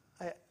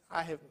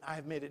 I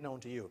have made it known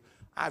to you.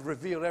 I've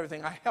revealed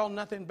everything. I held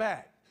nothing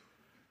back.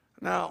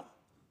 Now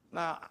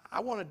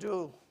I want to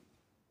do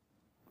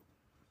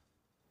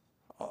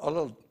a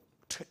little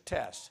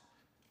test.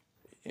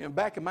 You know,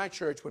 back in my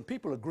church, when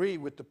people agree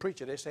with the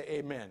preacher, they say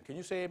amen. Can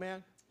you say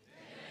amen?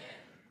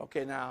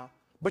 Okay, now,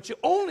 but you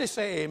only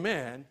say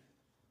amen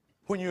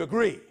when you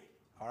agree,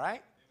 all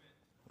right?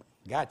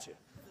 Gotcha.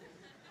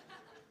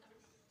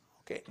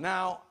 Okay,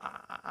 now,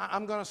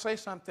 I'm going to say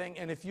something,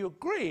 and if you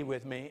agree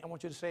with me, I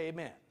want you to say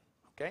amen,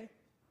 okay?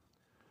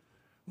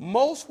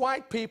 Most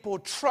white people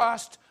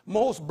trust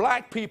most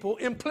black people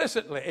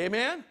implicitly,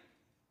 amen?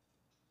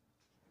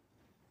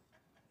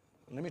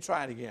 Let me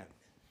try it again.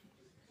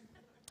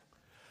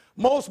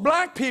 Most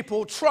black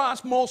people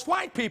trust most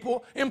white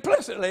people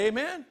implicitly,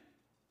 amen?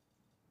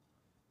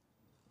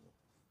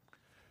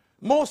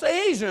 Most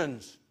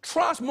Asians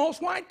trust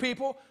most white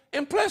people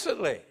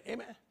implicitly.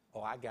 Amen.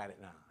 Oh, I got it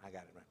now. I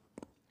got it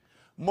right.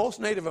 Most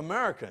Native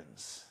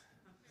Americans.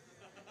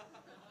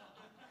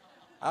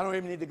 I don't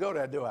even need to go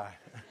there, do I?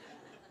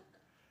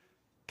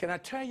 Can I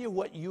tell you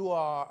what you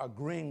are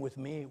agreeing with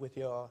me with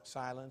your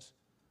silence?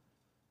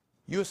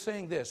 You're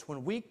saying this: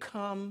 when we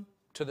come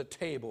to the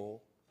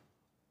table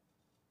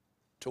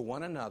to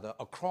one another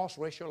across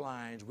racial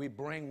lines, we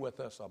bring with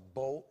us a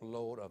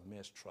boatload of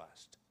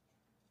mistrust.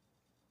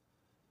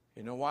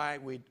 You know why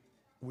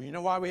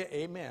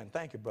amen,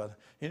 thank you, brother.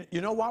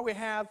 You know why we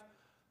have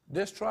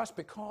distrust?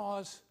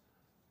 Because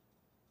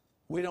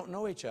we don't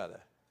know each other.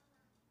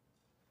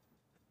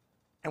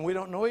 And we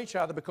don't know each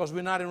other because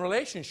we're not in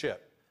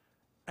relationship.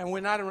 And we're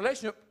not in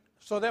relationship,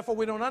 so therefore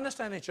we don't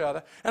understand each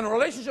other. And the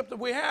relationship that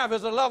we have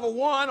is a level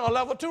 1 or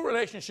level 2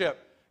 relationship.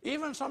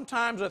 Even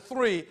sometimes a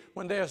 3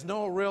 when there's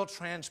no real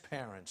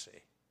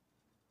transparency.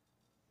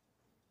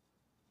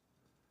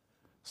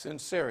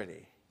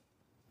 Sincerity.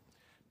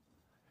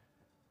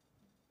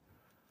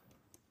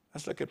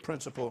 Let's look at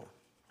principle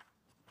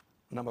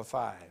number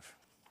 5.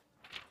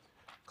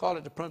 Call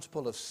it the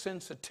principle of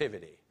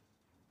sensitivity.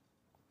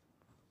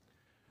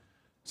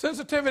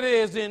 Sensitivity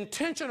is the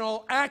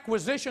intentional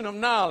acquisition of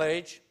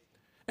knowledge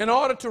in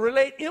order to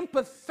relate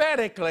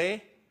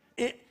empathetically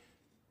in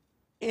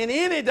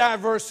any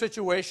diverse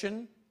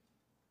situation,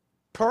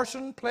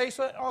 person, place,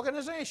 or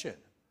organization.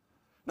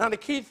 Now, the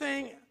key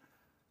thing,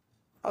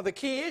 or the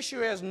key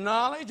issue is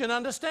knowledge and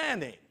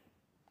understanding.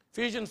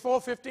 Ephesians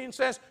 4:15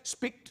 says,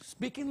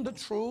 speaking the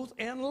truth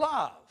in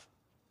love.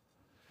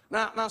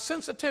 Now,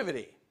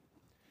 sensitivity,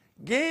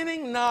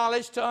 gaining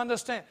knowledge to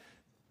understand.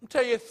 I'll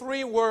tell you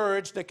 3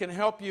 words that can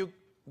help you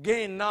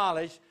gain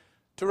knowledge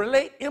to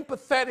relate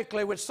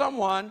empathetically with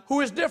someone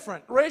who is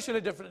different,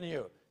 racially different than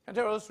you. Can I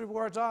tell you what those 3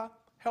 words are?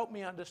 Help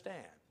me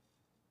understand.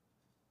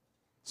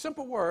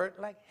 Simple word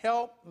like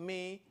help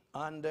me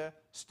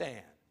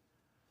understand.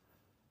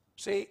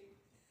 See,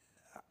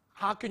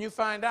 how can you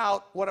find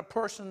out what a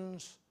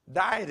person's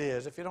diet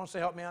is if you don't say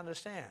help me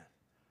understand?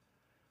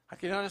 How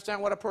can you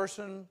understand what a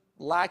person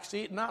likes to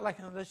eat, not like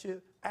unless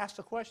you ask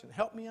the question,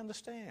 help me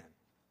understand.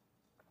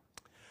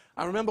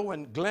 I remember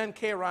when Glenn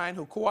K. Ryan,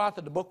 who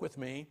co-authored the book with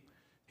me,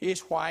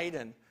 he's white,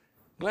 and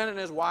Glenn and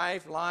his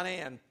wife, Lonnie,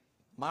 and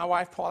my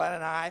wife, Paulette,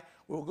 and I,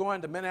 we were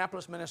going to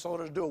Minneapolis,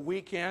 Minnesota to do a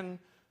weekend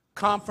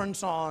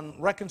conference on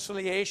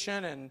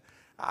reconciliation, and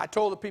I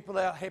told the people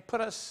there, hey,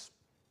 put us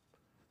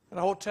in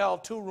a hotel,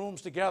 2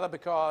 rooms together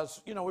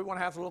because, you know, we want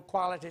to have a little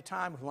quality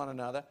time with one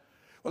another.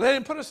 Well, they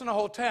didn't put us in a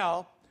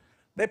hotel.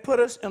 They put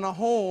us in a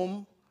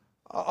home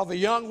of a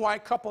young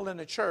white couple in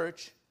the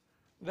church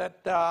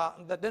that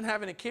didn't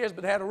have any kids,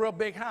 but they had a real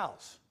big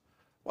house.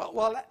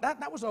 Well,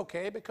 that was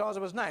okay because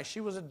it was nice.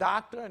 She was a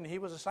doctor and he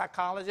was a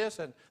psychologist,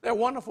 and they're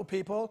wonderful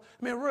people.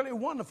 I mean, really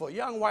wonderful.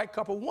 Young white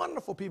couple,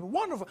 wonderful people,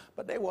 wonderful,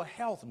 but they were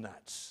health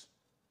nuts.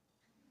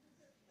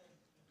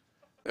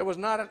 There was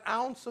not an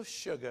ounce of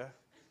sugar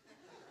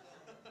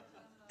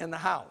in the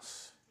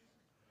house.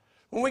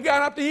 When we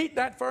got up to eat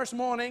that first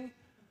morning,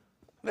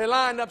 they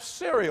lined up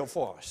cereal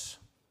for us.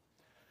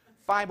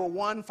 Fiber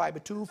 1, Fiber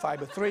 2,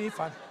 Fiber 3,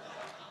 Fiber...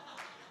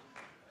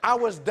 I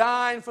was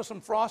dying for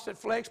some Frosted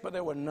Flakes, but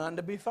there were none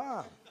to be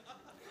found.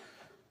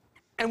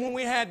 And when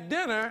we had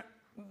dinner,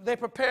 they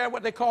prepared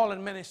what they call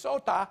in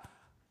Minnesota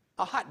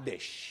a hot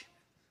dish.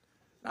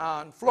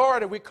 Now, in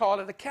Florida, we call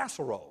it a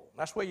casserole.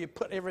 That's where you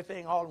put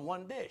everything all in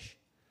one dish.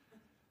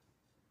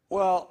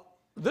 Well,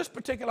 This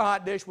particular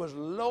hot dish was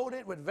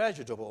loaded with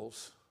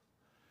vegetables,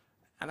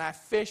 and I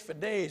fished for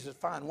days to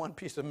find one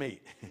piece of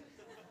meat.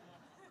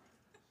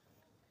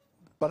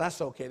 But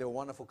that's okay. They're a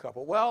wonderful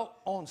couple. Well,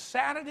 on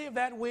Saturday of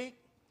that week,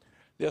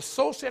 the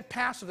associate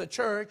pastor of the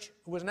church,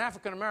 who was an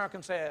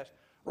African-American, says,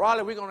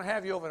 Raleigh, we're going to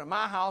have you over to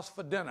my house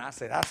for dinner. I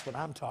said, that's what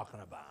I'm talking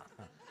about.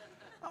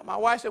 My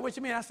wife said, what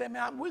you mean? I said,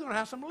 man, we're going to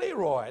have some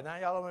Leroy. Now,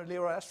 y'all know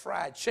Leroy, that's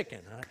fried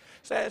chicken.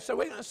 So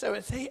we're going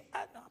to say,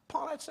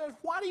 Paulette said,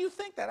 why do you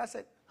think that? I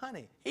said,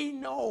 honey, he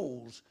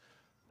knows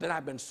that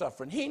I've been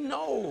suffering. He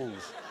knows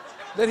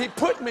that he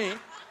put me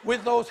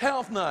with those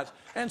health nuts.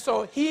 And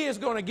so he is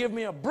going to give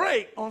me a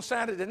break on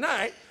Saturday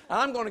night, and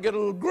I'm going to get a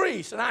little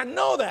grease. And I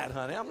know that,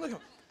 honey. I'm looking.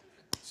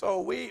 So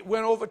we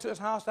went over to his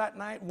house that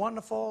night,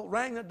 wonderful,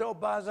 rang the door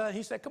buzzer.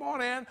 He said, come on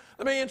in,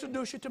 let me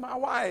introduce you to my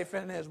wife.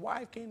 And his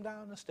wife came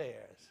down the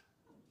stairs,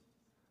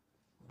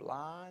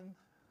 blonde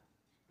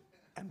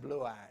and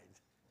blue-eyed.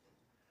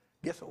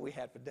 Guess what we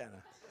had for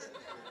dinner?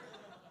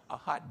 A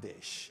hot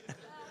dish.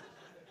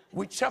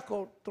 We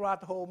chuckled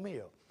throughout the whole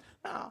meal.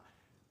 Now,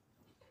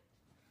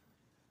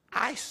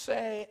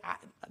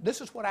 this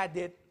is what I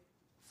did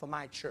for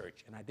my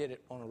church, and I did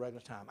it on a regular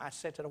time. I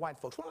said to the white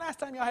folks, when the last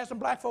time y'all had some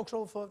black folks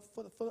over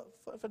for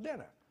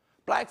dinner?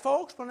 Black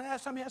folks, when the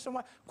last time you had some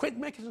white? Quit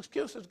making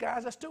excuses,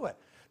 guys, let's do it.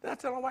 Then I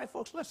tell the white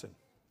folks, listen,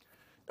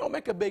 don't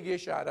make a big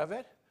issue out of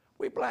it.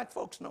 We black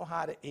folks know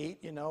how to eat,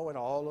 you know, and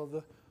all of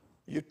the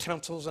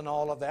utensils and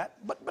all of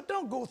that. But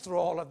don't go through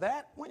all of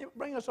that. When you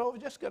bring us over,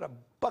 just get a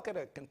bucket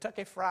of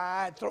Kentucky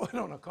Fried, throw it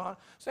on the corner.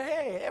 Say,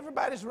 hey,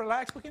 everybody's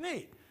relaxed, we can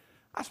eat.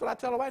 That's what I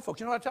tell the white folks.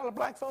 You know what I tell the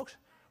black folks?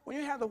 When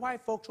you have the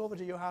white folks over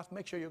to your house,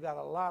 make sure you got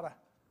a lot of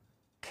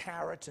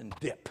carrots and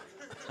dip.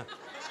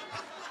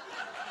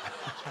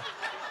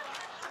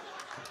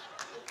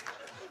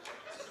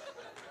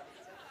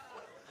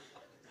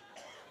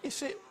 You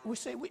see,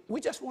 we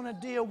just want to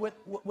deal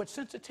with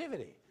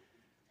sensitivity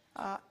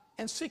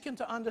and seeking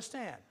to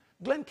understand.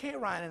 Glenn K.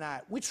 Ryan and I,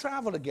 we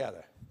travel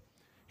together.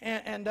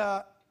 And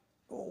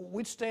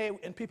we'd stay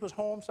in people's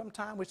homes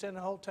sometime. We'd stay in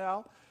a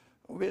hotel.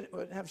 We'd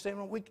have the same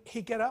room.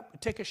 He'd get up,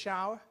 take a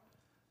shower.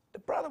 The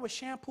brother would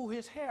shampoo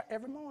his hair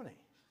every morning.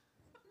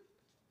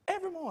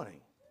 Every morning.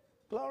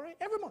 Glory,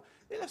 every morning.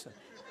 Hey, listen,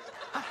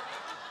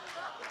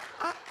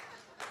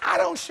 I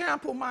don't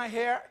shampoo my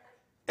hair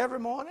every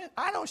morning.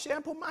 I don't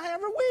shampoo my hair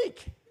every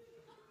week.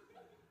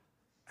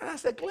 And I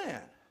said,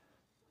 Glenn,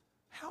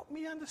 help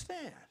me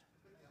understand.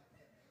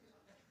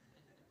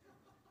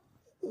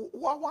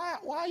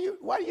 Why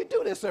do you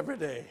do this every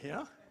day? You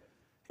know?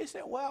 He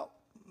said, well,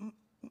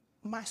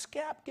 my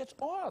scalp gets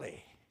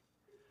oily.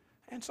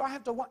 And so I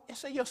have to, I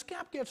said, your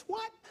scalp gets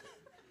what?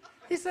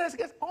 He says, it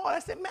gets oil. I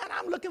said, man,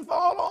 I'm looking for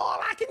all the oil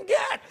I can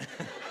get.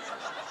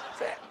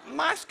 Said,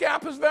 my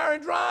scalp is very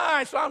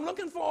dry, so I'm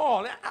looking for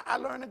oil. I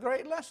learned a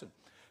great lesson.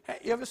 Hey,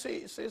 you ever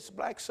see this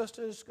black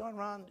sister's going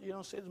around, you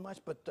don't see it as much,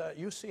 but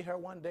you see her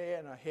one day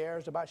and her hair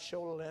is about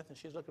shoulder length and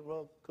she's looking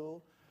real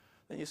cool.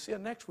 Then you see her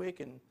next week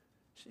and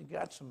she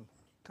got some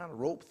kind of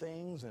rope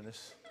things and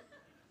it's,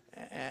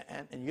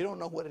 and you don't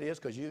know what it is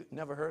because you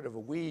never heard of a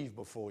weave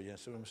before. You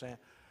see what I'm saying?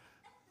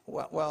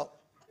 Well,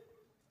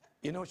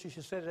 you know what you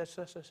should say to that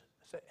sister?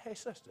 Say, hey,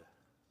 sister,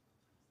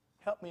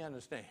 help me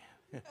understand.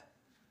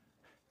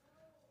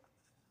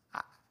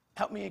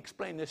 Help me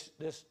explain this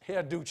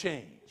hairdo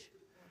change.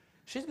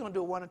 She's going to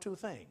do one or two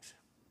things.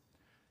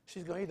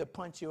 She's going to either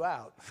punch you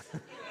out,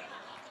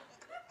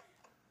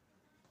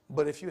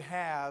 but if you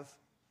have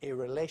a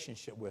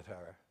relationship with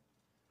her,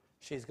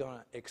 she's going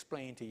to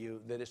explain to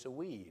you that it's a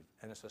weave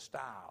and it's a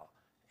style,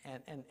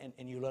 and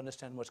you'll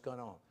understand what's going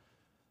on.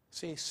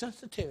 See,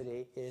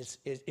 sensitivity is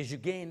you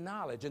gain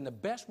knowledge, and the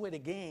best way to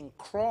gain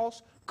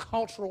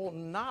cross-cultural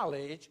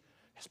knowledge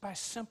is by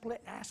simply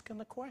asking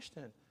the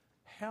question,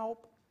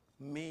 help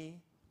me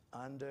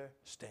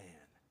understand.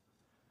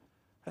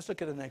 Let's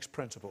look at the next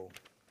principle.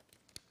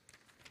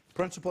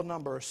 Principle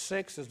number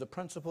 6 is the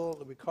principle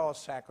that we call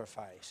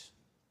sacrifice.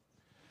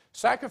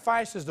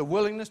 Sacrifice is the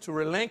willingness to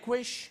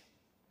relinquish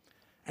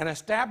an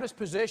established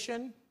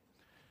position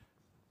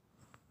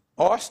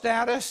or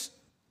status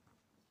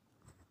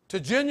to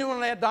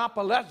genuinely adopt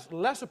a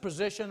lesser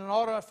position in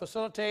order to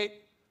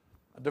facilitate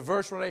a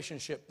diverse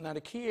relationship. Now,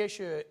 the key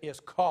issue is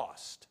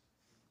cost.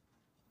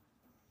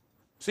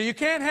 So you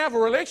can't have a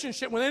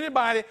relationship with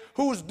anybody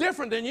who's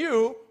different than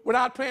you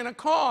without paying a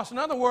cost. In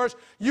other words,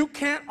 you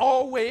can't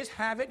always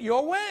have it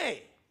your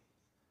way,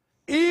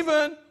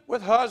 even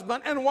with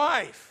husband and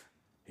wife,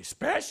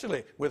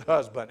 especially with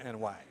husband and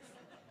wife.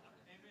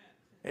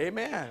 Amen.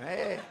 Amen.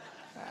 Hey,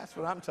 that's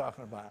what I'm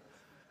talking about.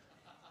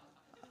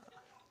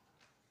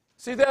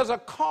 See, there's a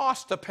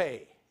cost to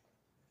pay.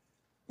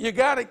 You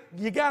gotta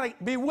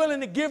be willing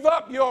to give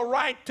up your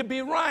right to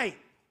be right.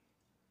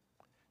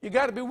 You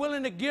got to be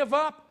willing to give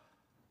up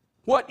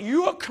what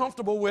you're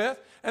comfortable with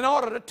in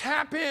order to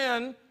tap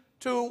in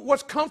to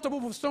what's comfortable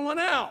for someone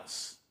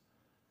else.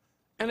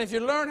 And if you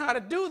learn how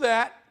to do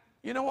that,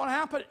 you know what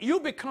happens? You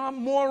become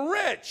more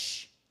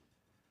rich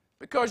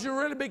because you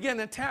really begin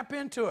to tap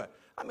into it.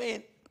 I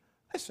mean,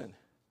 listen,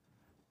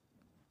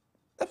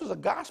 This was a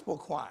gospel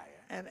choir.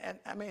 And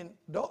I mean,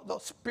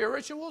 those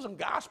spirituals and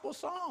gospel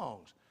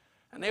songs.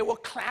 And they were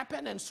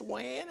clapping and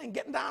swaying and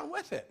getting down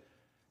with it.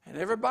 And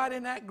everybody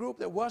in that group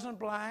that wasn't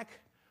black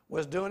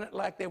was doing it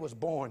like they was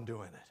born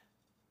doing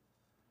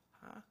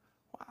it. Huh?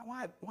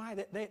 Why?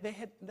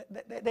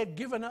 They'd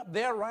given up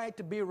their right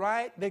to be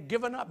right. They'd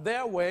given up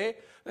their way.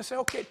 They said,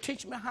 okay,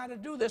 teach me how to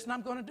do this, and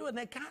I'm going to do it. And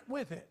they got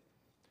with it.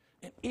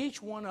 And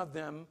each one of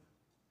them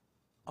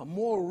are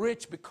more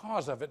rich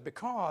because of it,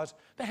 because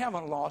they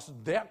haven't lost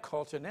their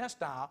culture and their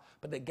style,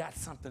 but they got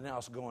something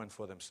else going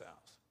for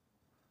themselves.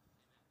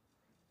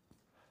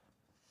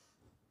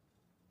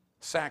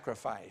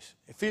 Sacrifice.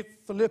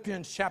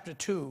 Philippians chapter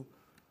 2,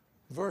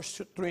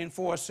 verse 3 and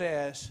 4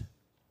 says,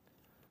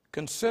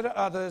 consider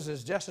others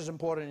as just as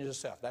important as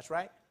yourself. That's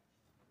right?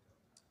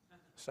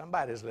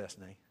 Somebody's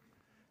listening.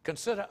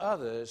 Consider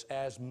others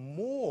as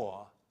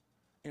more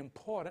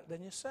important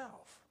than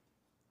yourself.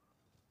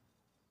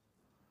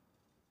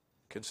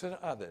 Consider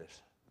others.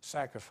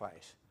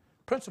 Sacrifice.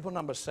 Principle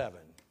number 7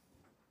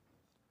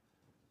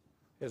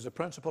 is the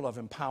principle of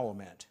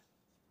empowerment.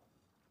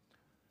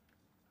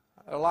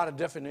 A lot of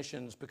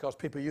definitions because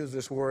people use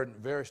this word in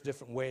various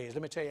different ways.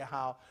 Let me tell you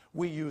how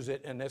we use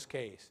it in this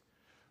case.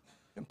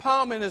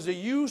 Empowerment is the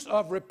use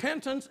of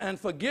repentance and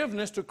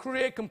forgiveness to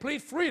create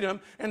complete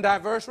freedom in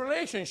diverse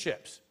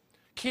relationships.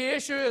 Key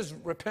issue is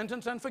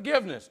repentance and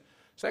forgiveness.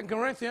 2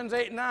 Corinthians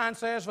 8:9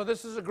 says, for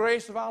this is the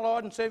grace of our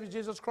Lord and Savior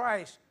Jesus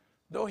Christ.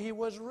 Though he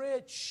was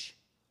rich,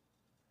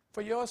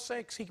 for your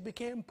sakes he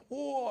became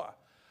poor,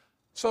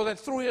 so that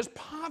through his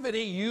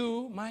poverty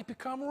you might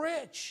become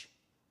rich.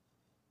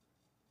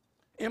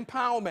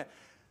 Empowerment.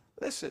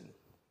 Listen,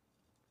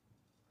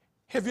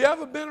 have you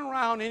ever been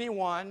around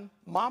anyone,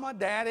 mama,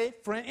 daddy,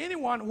 friend,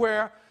 anyone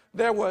where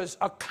there was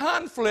a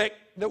conflict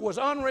that was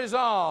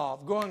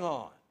unresolved going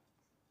on?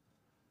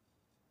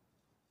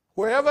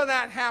 Wherever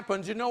that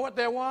happens, you know what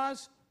there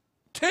was?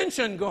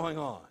 Tension going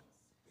on.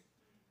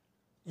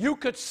 You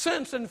could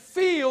sense and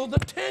feel the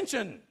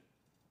tension.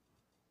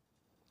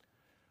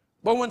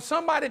 But when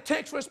somebody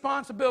takes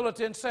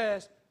responsibility and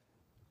says,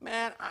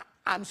 man,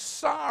 I'm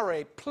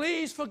sorry,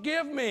 please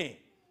forgive me,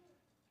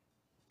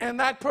 and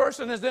that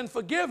person is then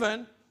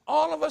forgiven,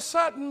 all of a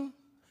sudden,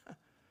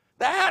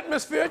 the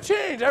atmosphere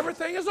changed.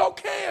 Everything is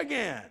okay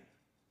again.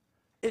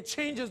 It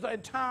changes the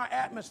entire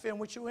atmosphere in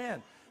which you're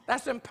in.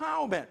 That's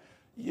empowerment.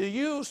 Your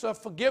use of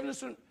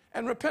forgiveness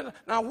and repentance.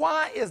 Now,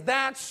 why is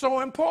that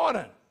so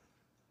important?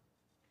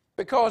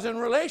 Because in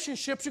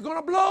relationships, you're going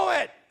to blow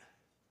it.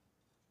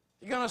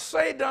 You're going to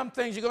say dumb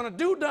things. You're going to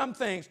do dumb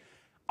things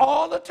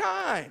all the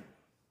time.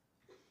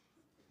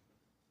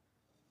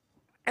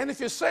 And if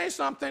you say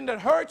something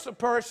that hurts a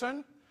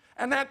person,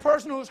 and that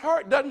person who's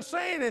hurt doesn't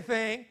say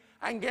anything,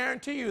 I can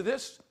guarantee you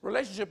this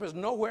relationship is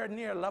nowhere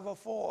near level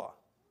 4.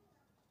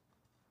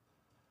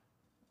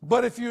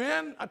 But if you're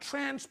in a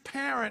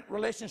transparent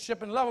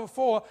relationship in level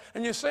 4,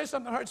 and you say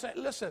something that hurts, say,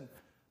 listen,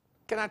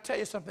 can I tell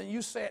you something?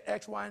 You said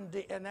X, Y, and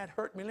D, and that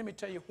hurt me. Let me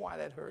tell you why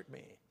that hurt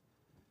me.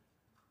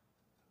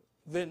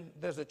 Then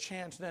there's a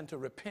chance then to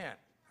repent,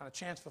 and a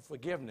chance for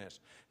forgiveness.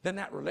 Then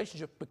that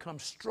relationship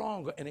becomes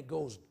stronger, and it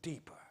goes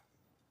deeper.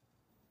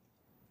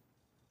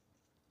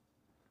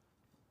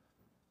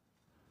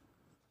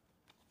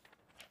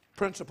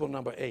 Principle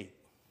number 8.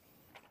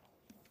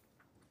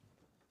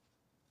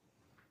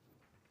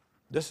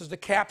 This is the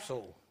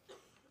capsule.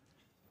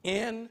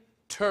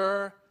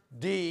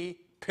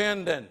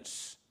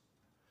 Interdependence.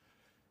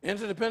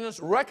 Interdependence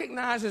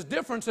recognizes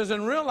differences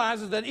and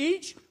realizes that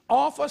each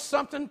offers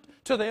something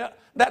to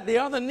that the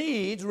other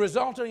needs,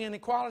 resulting in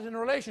equality in a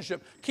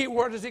relationship. Key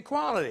word is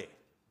equality.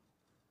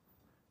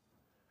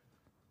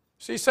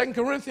 See, 2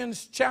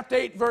 Corinthians chapter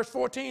 8, verse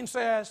 14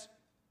 says,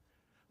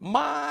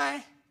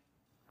 my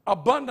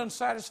abundance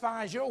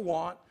satisfies your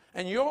want,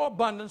 and your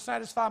abundance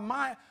satisfies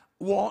my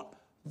want,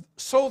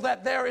 so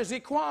that there is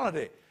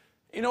equality.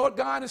 You know what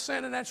God is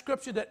saying in that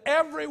scripture? That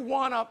every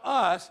one of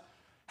us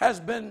has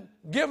been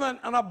given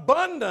an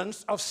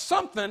abundance of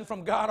something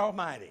from God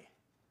Almighty.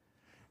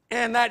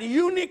 And that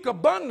unique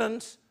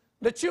abundance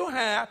that you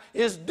have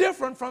is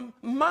different from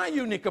my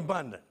unique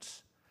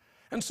abundance.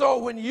 And so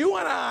when you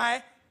and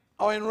I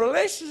are in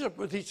relationship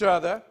with each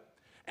other,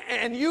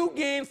 and you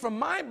gain from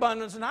my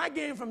abundance and I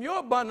gain from your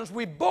abundance,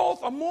 we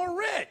both are more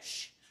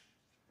rich.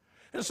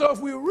 And so if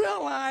we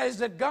realize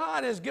that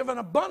God has given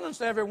abundance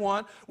to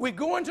everyone, we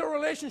go into a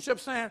relationship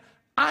saying,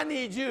 I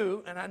need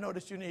you, and I know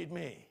that you need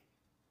me.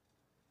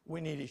 We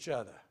need each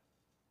other.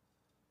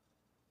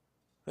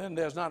 Then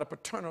there's not a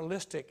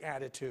paternalistic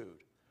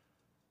attitude.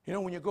 You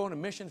know, when you go in a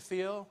mission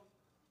field,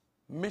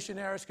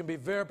 missionaries can be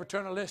very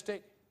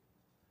paternalistic.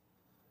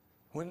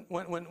 When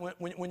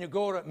you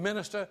go to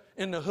minister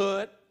in the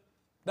hood,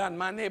 down in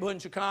my neighborhood in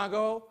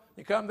Chicago,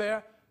 you come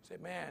there, say,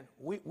 man,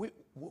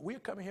 we're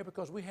coming here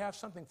because we have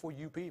something for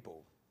you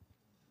people.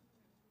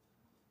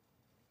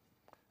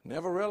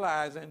 Never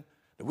realizing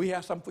that we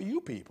have something for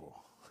you people.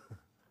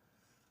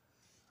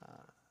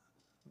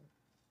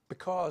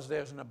 Because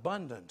there's an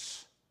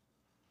abundance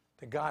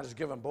that God has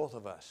given both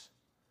of us.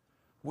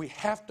 We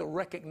have to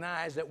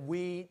recognize that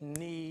we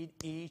need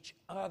each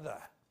other.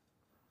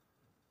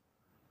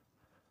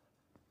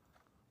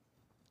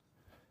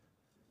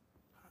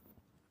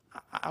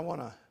 I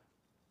want to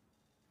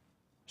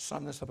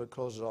sum this up and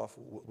close it off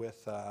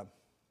with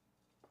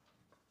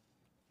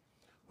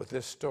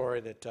this story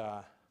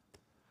that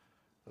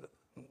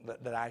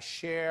I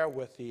share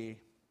with the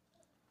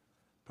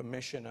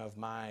permission of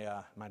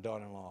my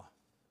daughter-in-law.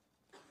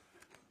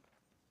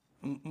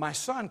 My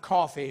son,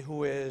 Coffee,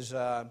 who is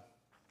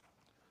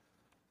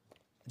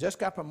just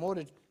got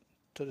promoted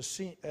to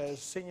the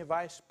as Senior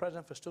Vice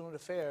President for Student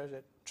Affairs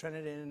at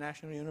Trinity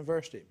International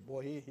University.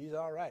 Boy, he's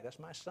all right. That's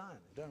my son.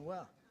 He's doing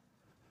well.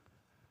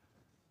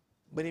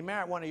 But he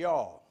married one of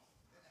y'all.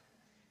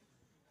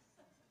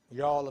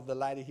 Y'all of the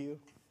lighter hue.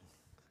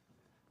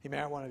 He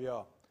married one of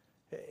y'all.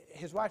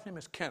 His wife's name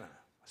is Kenna.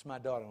 That's my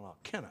daughter-in-law.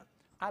 Kenna.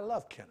 I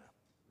love Kenna.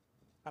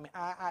 I mean,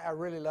 I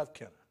really love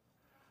Kenna.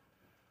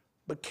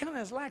 But Kenna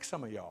is like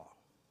some of y'all.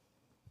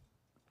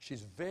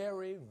 She's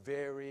very,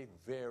 very,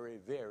 very,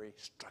 very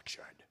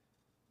structured.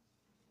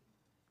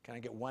 Can I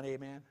get one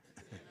amen?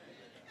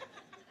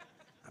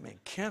 I mean,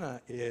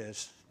 Kenna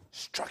is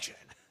structured.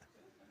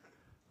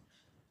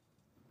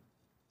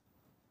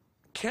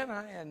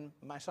 Kenna and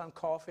my son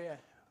Coffee,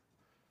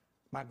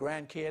 my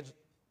grandkids,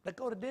 they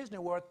go to Disney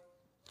World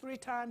 3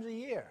 times a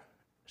year.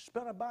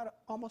 Spend about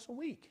almost a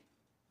week.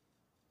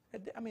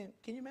 I mean,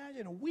 can you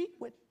imagine a week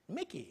with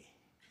Mickey?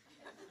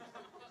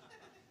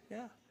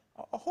 Yeah,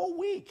 a whole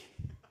week.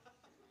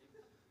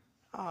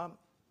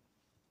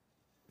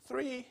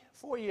 3,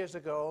 4 years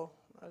ago,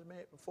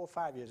 maybe 4 or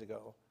 5 years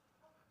ago,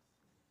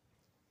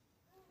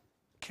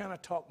 Kenna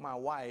talked my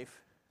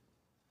wife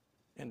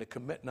into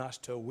committing us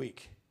to a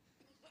week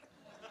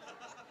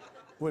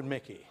with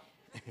Mickey.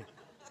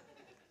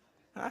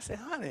 And I said,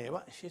 honey,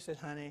 what? She said,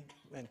 honey,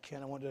 and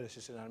Kenna won't do this. She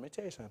said, let me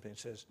tell you something.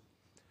 She says,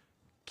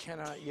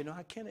 Kenna, you know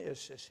how Kenna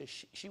is?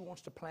 She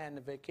wants to plan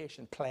the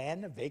vacation. Plan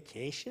the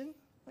vacation?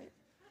 Wait.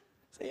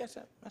 So yes,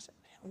 I said,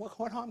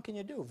 what harm can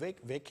you do?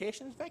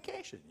 Vacation is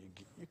vacation.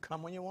 You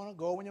come when you want to,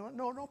 go when you want.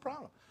 No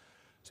problem.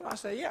 So I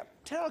said, yeah,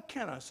 tell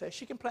Kenna, say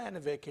she can plan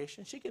the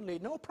vacation. She can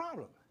leave, no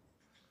problem.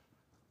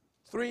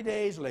 3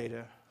 days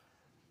later,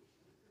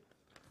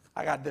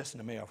 I got this in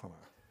the mail from her.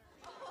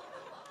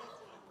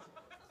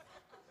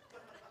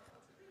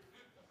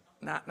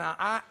 Now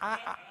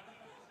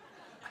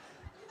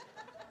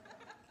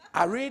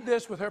I read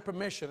this with her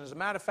permission. As a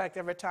matter of fact,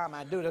 every time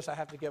I do this, I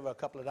have to give her a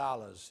couple of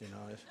dollars, you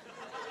know.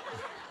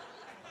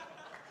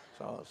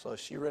 So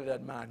she really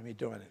doesn't mind me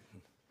doing it.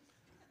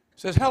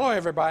 Says, hello,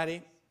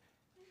 everybody.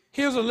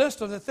 Here's a list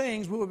of the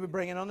things we will be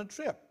bringing on the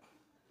trip.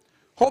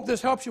 Hope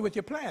this helps you with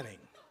your planning.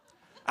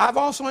 I've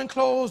also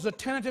enclosed a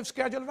tentative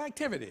schedule of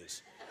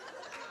activities.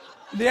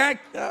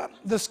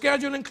 The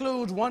schedule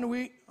includes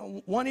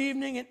 1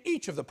 evening in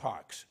each of the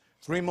parks.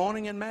 3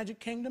 mornings in Magic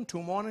Kingdom,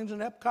 2 mornings in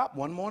Epcot,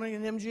 1 morning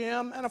in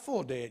MGM, and a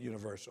full day at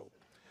Universal.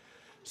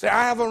 Say,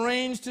 I have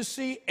arranged to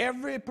see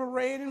every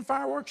parade and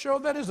fireworks show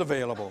that is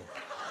available.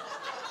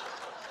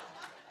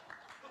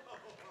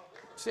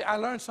 See, I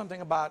learned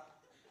something about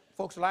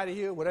folks like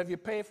you. Whatever you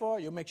pay for,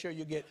 you make sure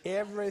you get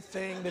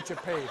everything that you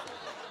pay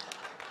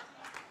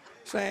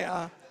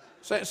for.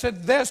 Say,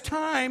 there's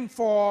time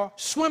for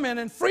swimming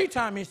and free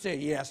time. He said,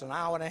 yes, an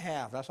hour and a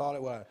half. That's all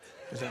it was.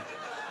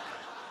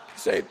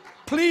 Say,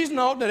 please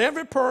note that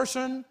every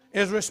person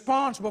is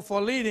responsible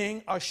for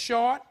leading a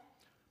short,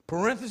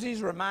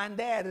 parentheses, remind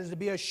Dad, is to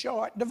be a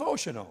short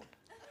devotional.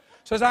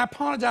 Says, I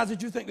apologize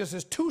that you think this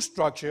is too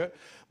structured,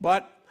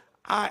 but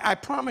I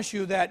promise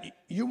you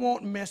that you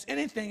won't miss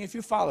anything if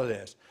you follow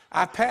this.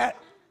 I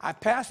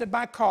passed it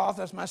by Carl,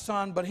 that's my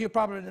son, but he'll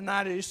probably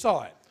deny that he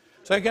saw it.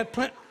 So get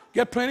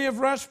plenty of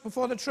rest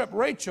before the trip.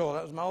 Rachel,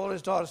 that was my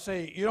oldest daughter,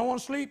 say, you don't want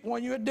to sleep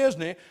when you're at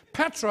Disney.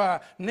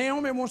 Petra,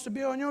 Naomi wants to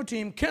be on your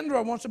team.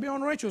 Kendra wants to be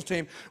on Rachel's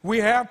team. We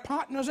have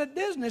partners at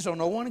Disney, so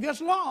no one gets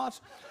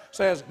lost.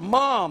 Says,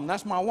 Mom,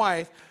 that's my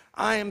wife,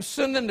 I am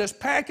sending this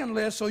packing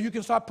list so you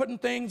can start putting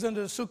things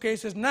into the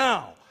suitcases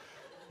now.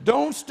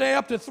 Don't stay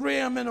up to 3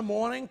 a.m. in the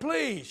morning,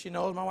 please. She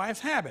knows my wife's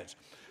habits.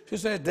 She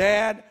said,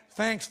 Dad,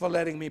 thanks for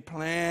letting me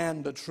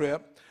plan the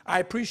trip. I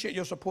appreciate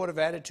your supportive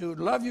attitude.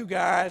 Love you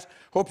guys.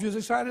 Hope you're as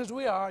excited as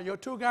we are. Your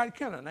tour guide,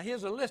 Kenna. Now,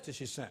 here's a list that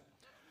she sent.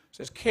 It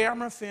says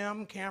camera,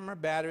 film, camera,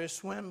 batteries,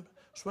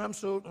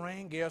 swimsuit,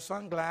 rain gear,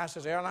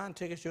 sunglasses, airline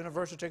tickets,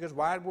 universal tickets,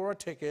 wide world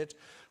tickets,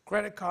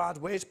 credit cards,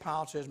 waist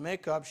pouches,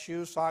 makeup,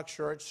 shoes, socks,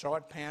 shirts,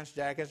 short pants,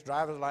 jackets,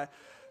 driver's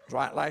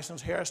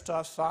license, hair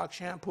stuff, socks,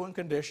 shampoo and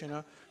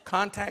conditioner,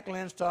 contact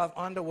lens stuff,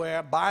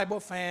 underwear, Bible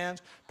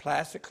fans,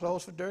 plastic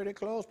clothes for dirty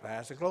clothes,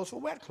 plastic clothes for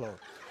wet clothes.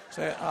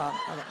 Say,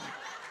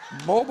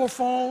 mobile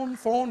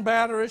phone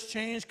batteries,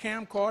 change,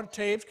 camcorder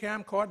tapes,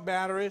 camcorder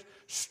batteries,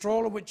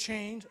 stroller with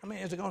change. I mean,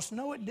 is it going to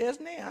snow at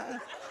Disney?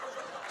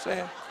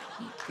 Say,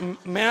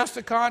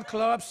 MasterCard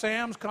Club,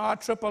 Sam's Card,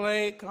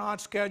 AAA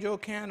card schedule,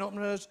 can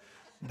openers,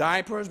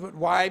 diapers with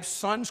wipes,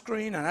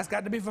 sunscreen, and that's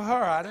got to be for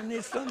her. I don't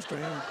need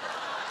sunscreen.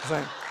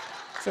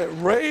 Say,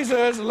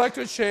 razors,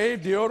 electric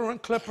shave,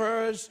 deodorant,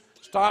 clippers,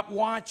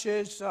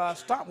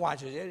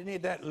 stopwatches. You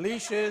need that.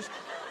 Leashes,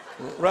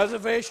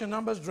 reservation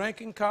numbers,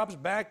 drinking cups,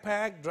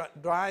 backpack,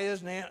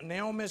 dryers,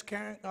 Naomi's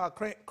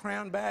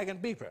crown bag,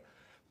 and beeper.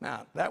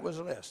 Now, that was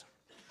the list.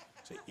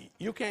 See,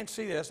 you can't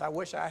see this. I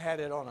wish I had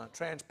it on a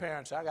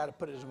transparency. I got to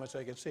put it as much so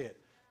you can see it.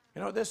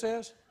 You know what this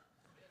is?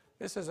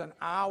 This is an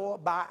hour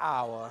by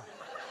hour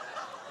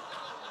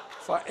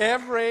for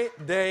every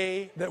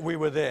day that we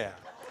were there.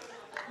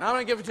 Now, I'm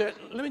going to give it to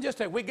you. Let me just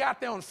tell you, we got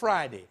there on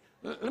Friday.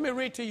 Let me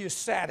read to you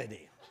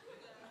Saturday.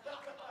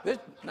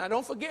 Now,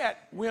 don't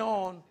forget, we're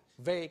on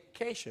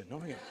vacation.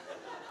 Don't forget.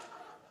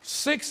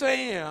 6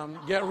 a.m.,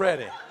 get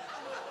ready.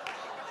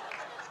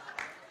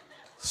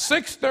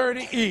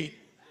 6:30, eat.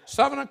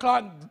 7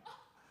 o'clock,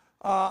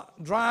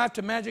 drive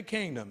to Magic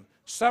Kingdom.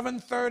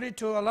 7:30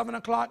 to 11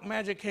 o'clock,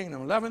 Magic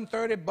Kingdom.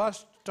 11:30,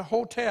 bus to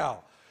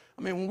hotel.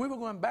 I mean, when we were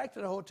going back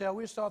to the hotel,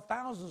 we saw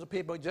thousands of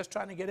people just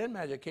trying to get in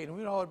Magic Kingdom.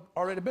 We'd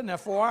already been there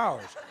 4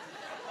 hours.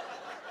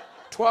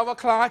 12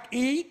 o'clock,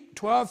 eat.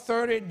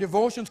 12:30,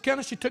 devotions.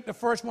 Kenneth, she took the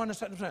first one.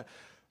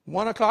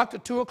 1 o'clock to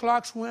 2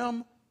 o'clock,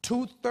 swim.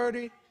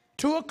 2:30,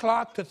 2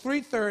 o'clock to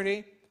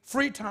 3:30,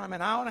 free time,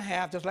 an hour and a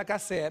half, just like I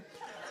said.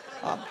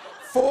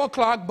 4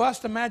 o'clock, bus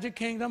to Magic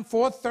Kingdom.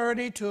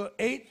 4:30 to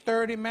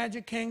 8:30,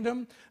 Magic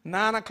Kingdom.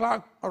 9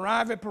 o'clock,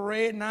 arrive at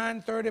parade.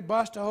 9:30,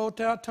 bus to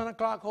hotel. 10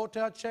 o'clock,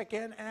 hotel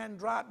check-in, and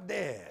drop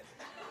dead.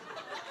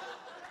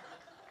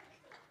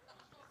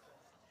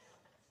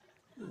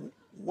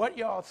 What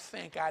y'all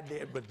think I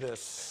did with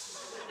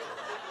this?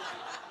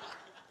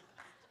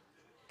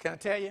 Can I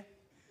tell you?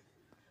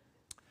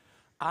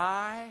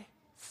 I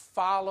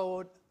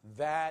followed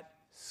that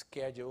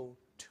schedule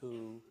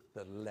to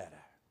the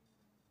letter.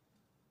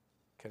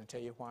 Can I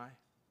tell you why?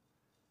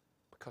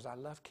 Because I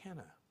love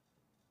Kenna.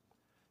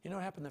 You know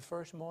what happened the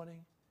first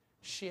morning?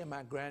 She and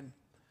my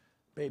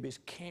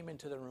grandbabies came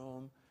into the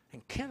room,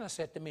 and Kenna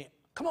said to me,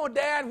 "Come on,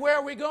 Dad, where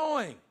are we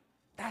going?"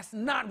 That's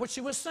not what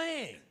she was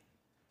saying.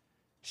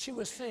 She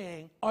was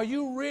saying, "Are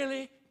you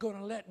really going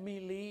to let me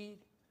lead?"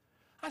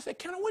 I said,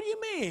 "Kenna, what do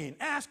you mean?"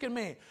 Asking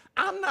me.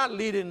 "I'm not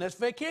leading this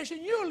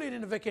vacation. You're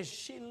leading the vacation."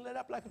 She lit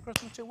up like a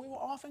Christmas tree. We were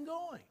off and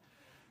going.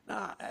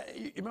 Now,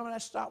 you remember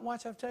that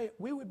stopwatch? I'll tell you,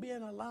 we would be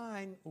in a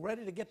line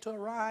ready to get to a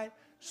ride.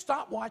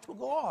 Stopwatch would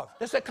go off.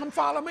 They said, "Come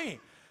follow me."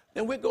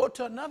 Then we'd go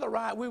to another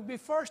ride. We would be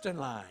first in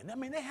line. I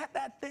mean, they had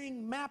that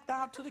thing mapped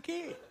out to the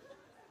key.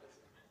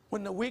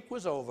 When the week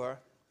was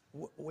over,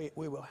 we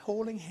were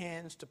holding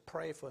hands to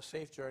pray for a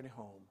safe journey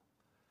home.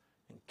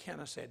 And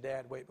Kenna said,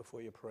 "Dad, wait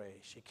before you pray."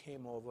 She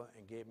came over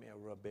and gave me a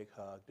real big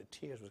hug. The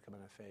tears was coming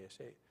in her face.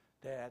 Say,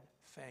 "Dad,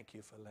 thank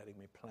you for letting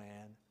me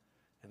plan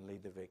and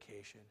lead the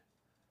vacation.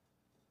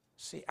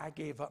 See, I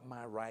gave up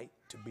my right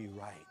to be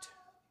right.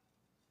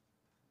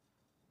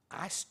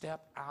 I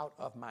stepped out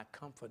of my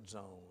comfort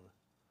zone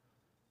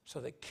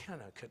so that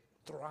Kenna could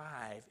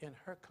thrive in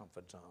her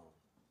comfort zone.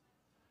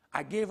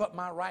 I gave up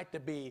my right to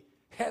be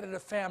head of the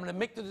family and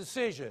make the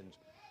decisions.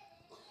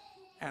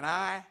 And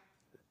I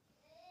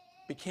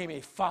became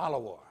a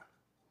follower.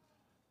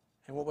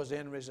 And what was the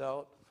end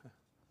result?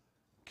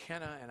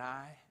 Kenna and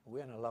I,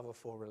 we're in a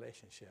love-for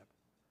relationship.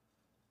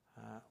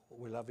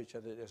 We love each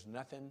other. There's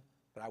nothing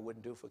that I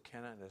wouldn't do for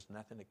Kenna, and there's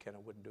nothing that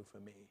Kenna wouldn't do for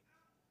me.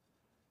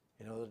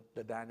 You know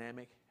the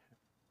dynamic?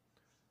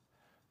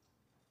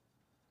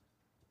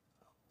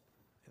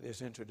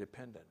 There's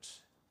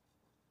interdependence.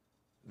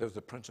 There's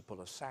the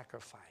principle of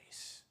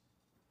sacrifice.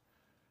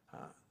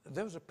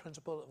 There's a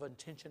principle of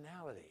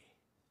intentionality.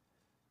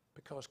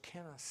 Because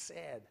Kenna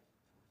said,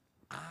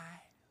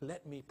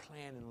 let me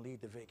plan and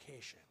lead the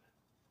vacation.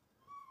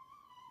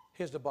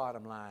 Here's the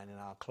bottom line, and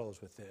I'll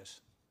close with this.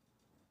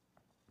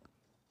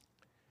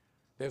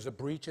 There's a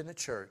breach in the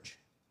church.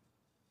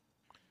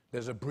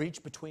 There's a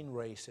breach between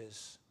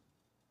races.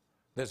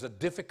 There's a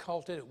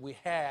difficulty that we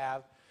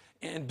have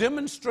in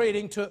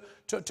demonstrating to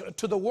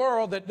the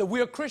world that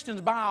we are Christians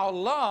by our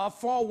love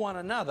for one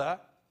another.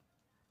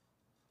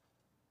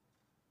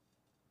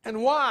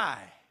 And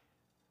why?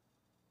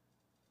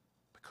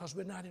 Because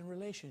we're not in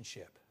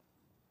relationship.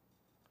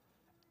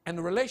 And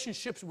the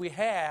relationships we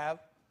have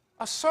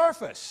are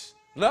surface.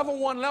 Level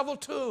 1, level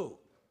 2.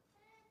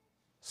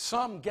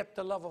 Some get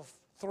to level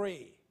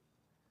 3.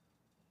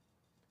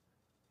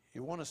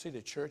 You want to see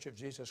the church of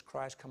Jesus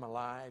Christ come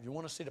alive? You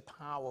want to see the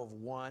power of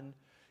one?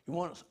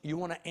 You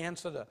want to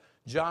answer the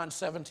John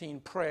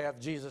 17 prayer of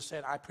Jesus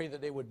said, "I pray that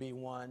they would be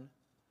one."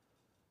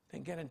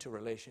 Then get into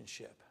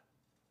relationship.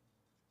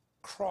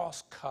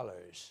 Cross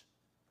colors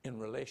in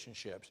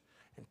relationships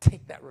and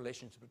take that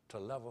relationship to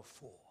level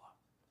 4.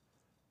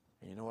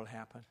 And you know what will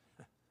happen?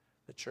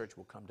 The church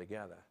will come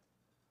together.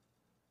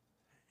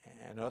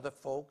 And other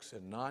folks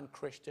and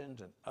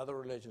non-Christians and other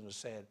religions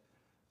said,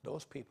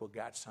 those people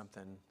got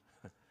something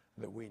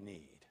that we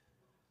need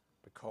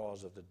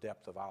because of the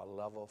depth of our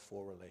level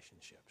 4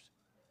 relationships.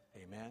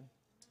 Amen?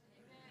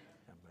 Amen.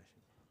 God bless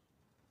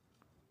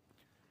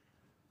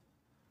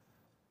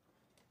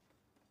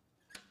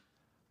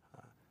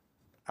you.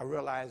 I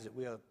realize that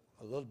we are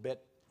a little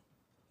bit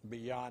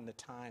beyond the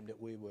time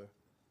that we were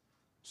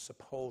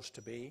supposed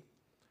to be.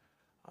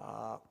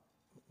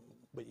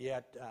 but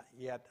yet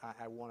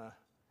I want to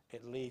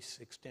at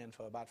least extend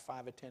for about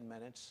 5 or 10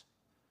 minutes.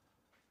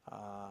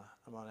 I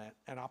want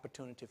an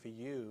opportunity for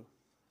you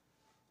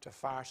to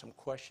fire some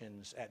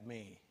questions at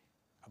me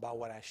about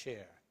what I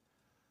share.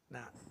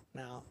 Now,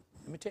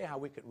 let me tell you how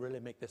we could really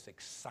make this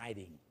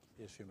exciting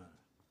this few minutes.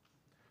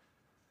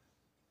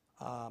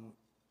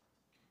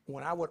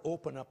 When I would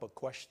open up a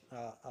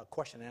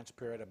question and answer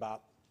period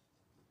about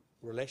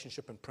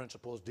relationship and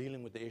principles,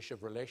 dealing with the issue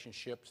of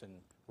relationships and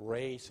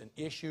race and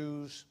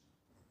issues,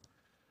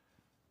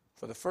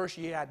 for the first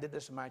year I did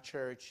this in my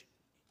church,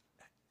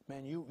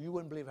 man, you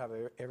wouldn't believe how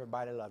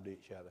everybody loved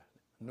each other.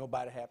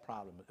 Nobody had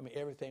problems. I mean,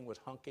 everything was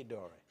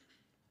hunky-dory.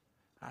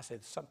 I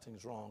said,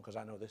 something's wrong because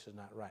I know this is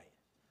not right.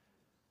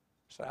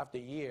 So after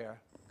a year,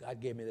 God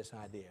gave me this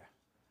idea.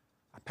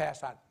 I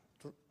passed out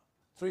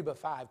 3 by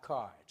 5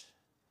 cards.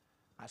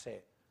 I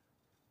said,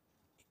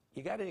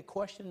 you got any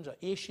questions or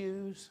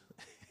issues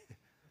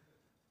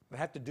that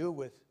have to do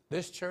with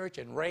this church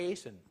and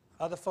race and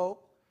other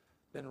folk?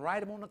 Then write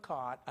them on the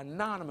card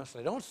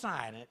anonymously. Don't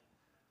sign it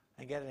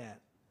and get it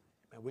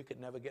in. Man, we could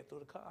never get through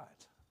the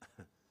cards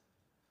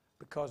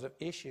because of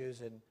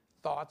issues and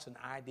thoughts and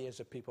ideas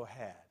that people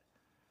had.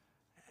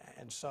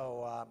 And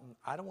so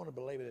I don't want to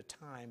belabor the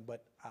time,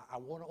 but I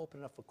want to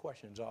open it up for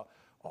questions.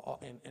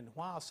 And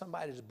while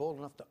somebody is bold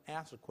enough to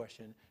answer a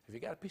question, if you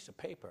got a piece of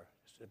paper,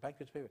 just a back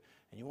piece of paper,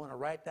 and you want to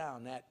write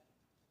down that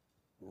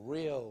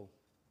real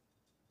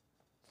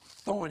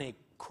thorny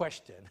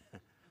question,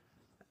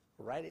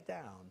 write it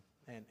down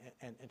and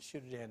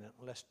shoot it in. And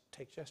let's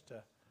take just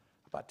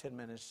about 10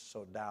 minutes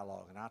or so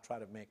dialogue, and I'll try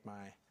to make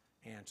my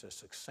answer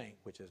succinct,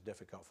 which is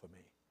difficult for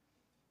me.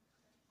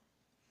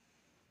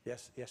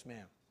 Yes,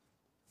 ma'am.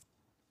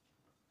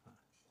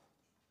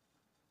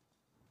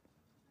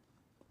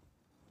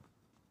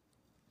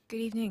 Good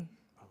evening.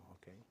 Oh,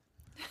 okay.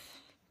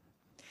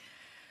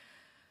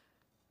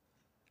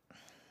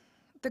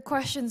 The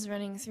questions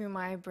running through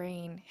my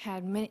brain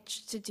had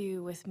much to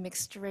do with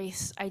mixed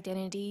race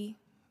identity,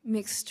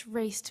 mixed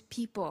raced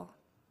people.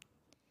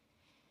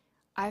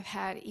 I've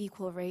had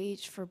equal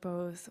rage for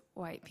both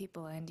white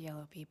people and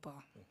yellow people.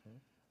 Mm-hmm.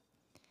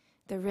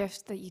 The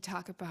rift that you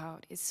talk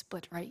about is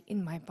split right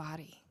in my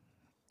body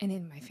and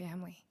in my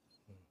family.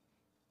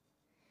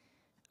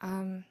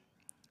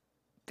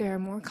 There are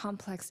more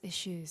complex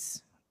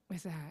issues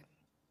with that.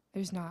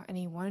 There's not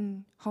any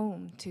one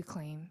home to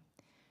claim,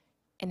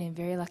 and in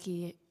very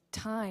lucky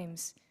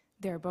times,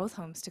 there are both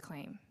homes to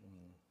claim.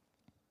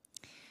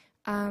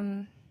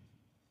 Can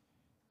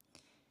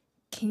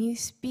you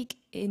speak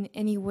in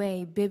any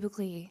way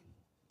biblically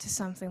to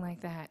something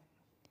like that,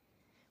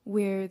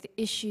 where the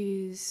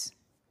issues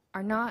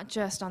are not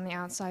just on the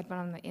outside but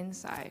on the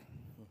inside?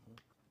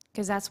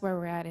 Because that's where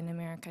we're at in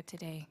America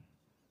today.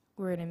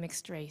 We're in a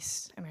mixed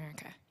race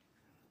America.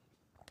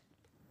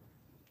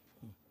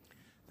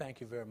 Thank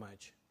you very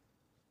much.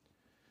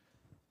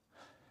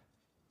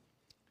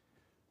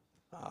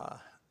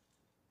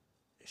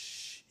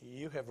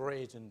 You have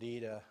raised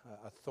indeed a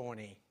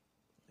thorny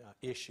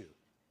issue.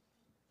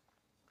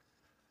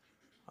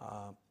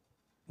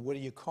 What do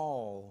you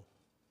call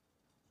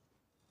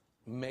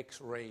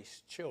mixed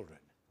race children?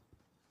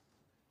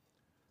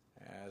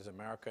 As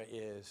America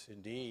is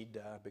indeed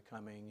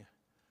becoming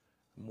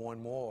more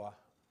and more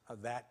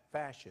of that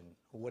fashion,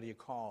 what do you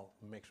call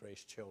mixed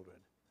race children?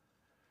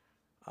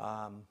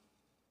 I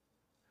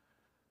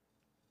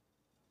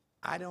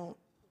don't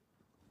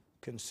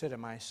consider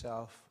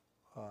myself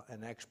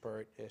an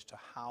expert as to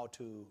how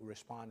to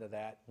respond to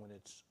that when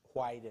it's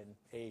white and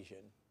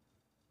Asian,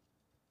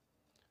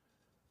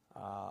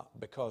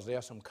 because there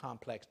are some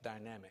complex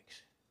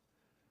dynamics.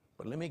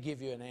 But let me give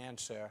you an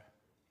answer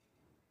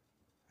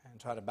and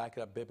try to back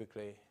it up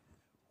biblically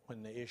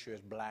when the issue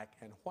is black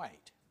and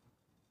white.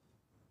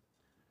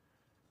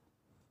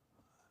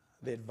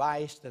 The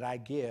advice that I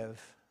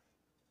give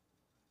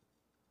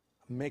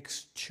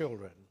mixed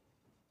children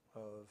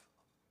of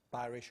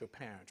biracial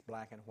parents,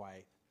 black and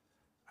white,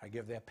 I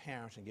give their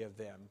parents and give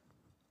them,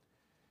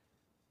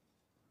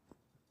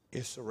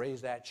 is to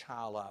raise that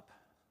child up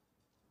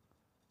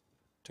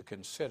to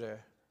consider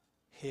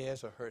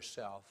his or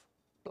herself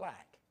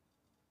black.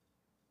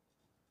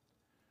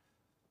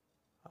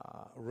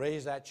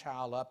 Raise that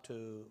child up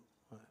to,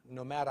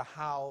 no matter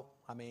how,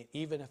 I mean,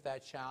 even if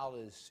that child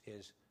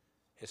is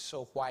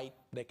so white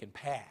they can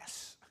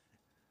pass,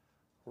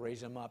 raise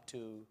them up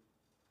to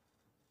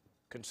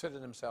consider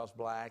themselves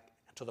black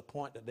to the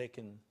point that they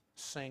can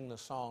sing the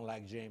song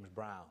like James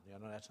Brown. You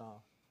know that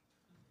song?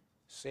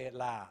 Say it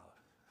loud.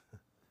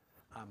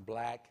 I'm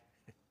black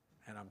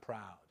and I'm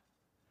proud.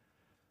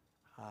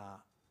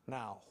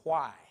 Now,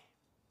 why?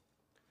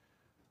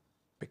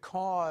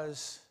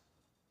 Because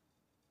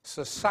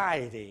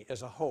society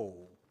as a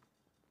whole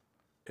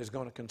is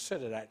going to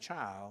consider that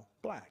child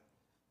black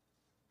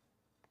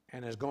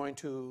and is going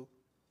to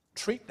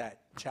treat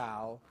that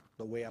child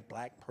the way a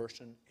black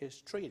person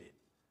is treated.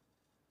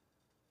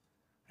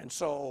 And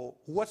so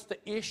what's the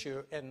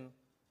issue in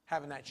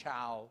having that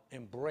child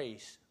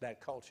embrace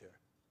that culture?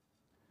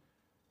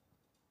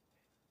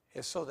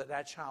 is so that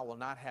that child will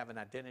not have an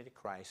identity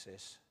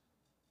crisis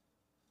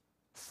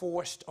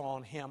forced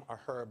on him or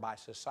her by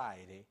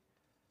society,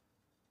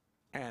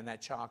 and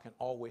that child can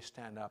always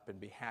stand up and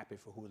be happy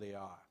for who they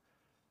are.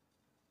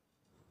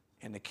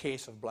 In the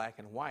case of black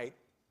and white,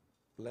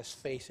 let's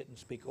face it and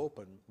speak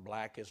open,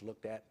 black is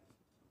looked at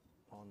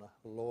on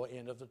the lower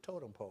end of the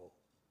totem pole.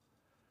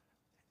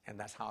 And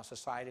that's how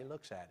society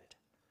looks at it.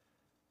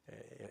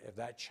 If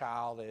that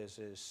child is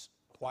as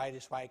white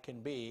as white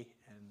can be,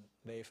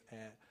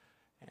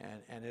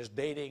 and is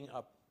dating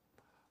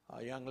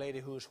a young lady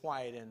who's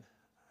white, and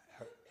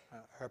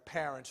her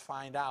parents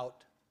find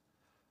out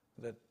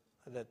that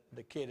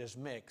the kid is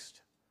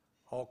mixed,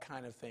 all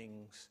kind of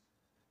things,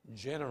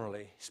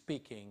 generally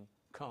speaking,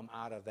 come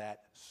out of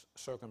that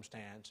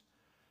circumstance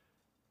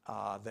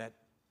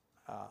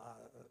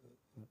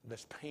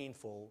that's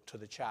painful to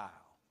the child.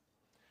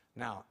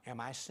 Now, am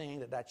I saying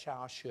that that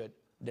child should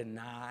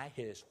deny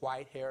his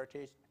white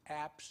heritage?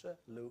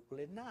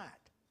 Absolutely not.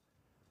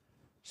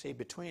 See,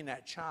 between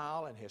that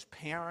child and his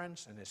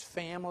parents and his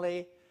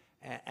family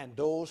and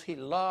those he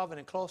loves and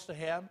are close to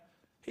him,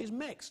 he's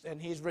mixed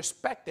and he's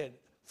respected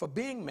for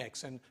being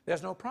mixed, and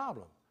there's no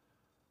problem.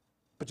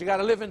 But you got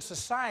to live in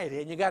society,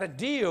 and you got to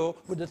deal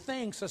with the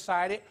things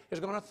society is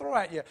going to throw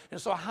at you.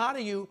 And so how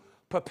do you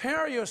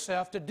prepare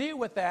yourself to deal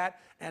with that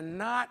and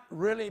not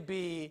really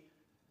be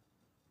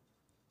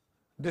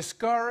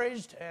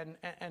discouraged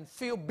and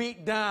feel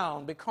beat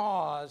down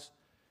because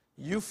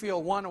you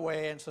feel one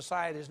way and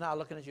society is now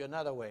looking at you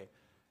another way?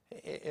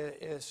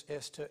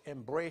 Is to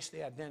embrace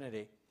the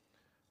identity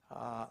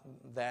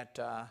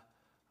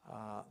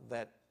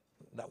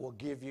that will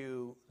give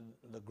you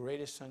the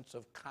greatest sense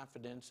of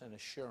confidence and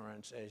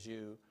assurance as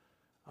you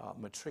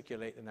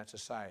matriculate in that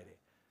society.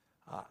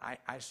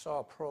 I saw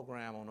a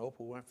program on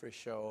Oprah Winfrey's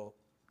show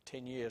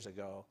 10 years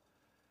ago,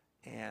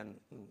 and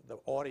the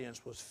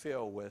audience was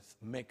filled with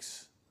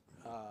mixed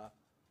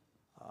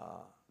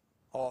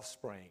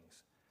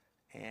offsprings.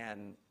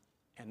 And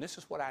this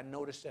is what I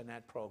noticed in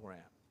that program.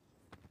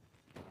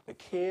 The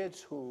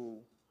kids who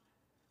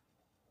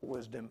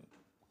was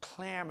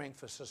clamoring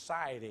for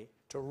society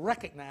to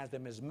recognize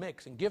them as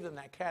mixed and give them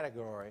that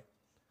category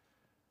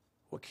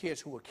were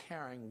kids who were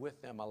carrying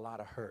with them a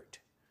lot of hurt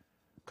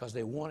because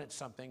they wanted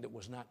something that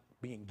was not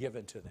being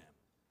given to them.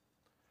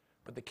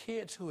 But the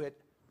kids who had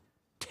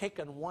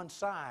taken one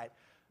side,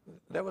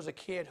 there was a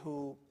kid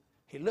who,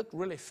 he looked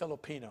really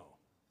Filipino,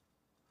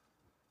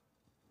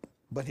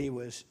 but he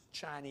was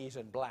Chinese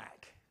and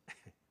black,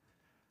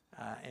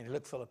 and he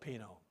looked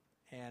Filipino,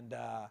 and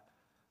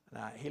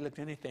he looked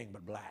anything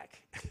but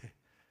black.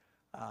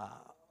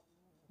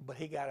 But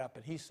he got up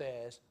and he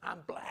says, "I'm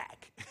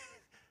black."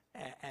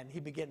 And he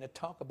began to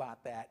talk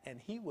about that, and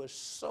he was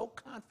so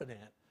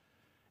confident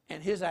in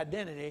his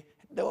identity,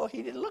 though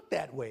he didn't look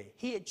that way.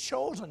 He had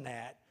chosen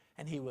that,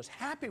 and he was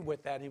happy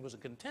with that, and he was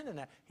content in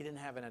that. He didn't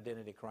have an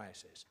identity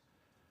crisis.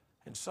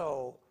 And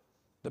so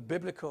the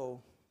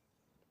biblical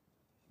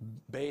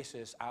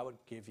basis I would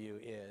give you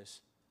is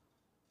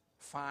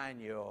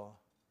find your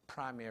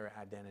primary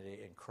identity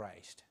in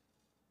Christ.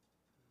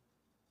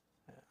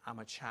 I'm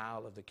a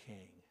child of the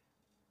King.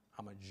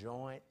 I'm a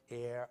joint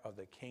heir of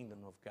the kingdom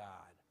of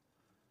God.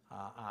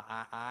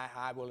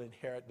 I will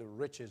inherit the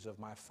riches of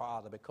my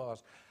Father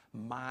because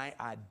my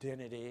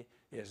identity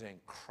is in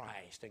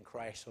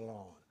Christ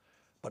alone.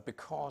 But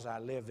because I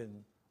live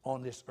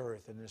on this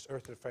earth, in this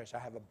earthly flesh, I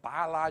have a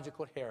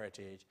biological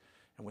heritage,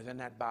 and within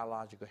that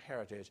biological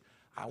heritage,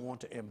 I want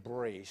to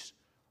embrace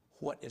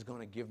what is going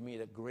to give me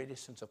the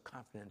greatest sense of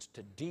confidence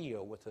to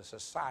deal with the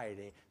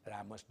society that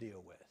I must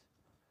deal with.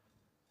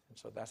 And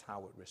so that's how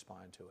I would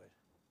respond to it.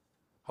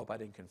 Hope I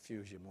didn't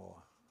confuse you more.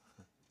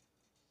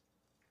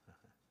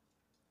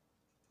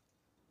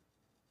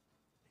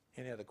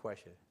 Any other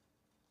question?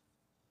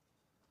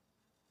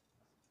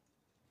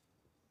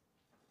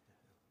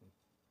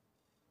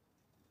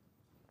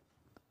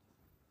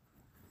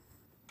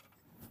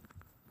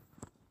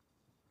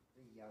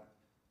 The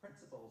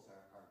principles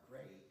are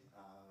great,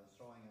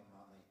 showing them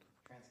on the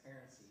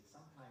transparency.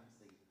 Sometimes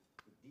the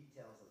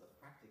details of the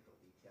practical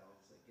details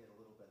get a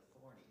little bit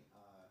thorny.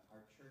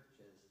 Our church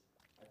has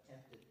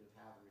attempted to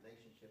have a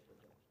relationship with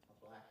a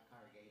black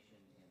congregation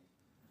in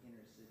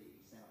inner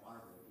city Santa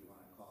Barbara, if you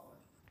want to call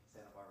it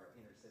Santa Barbara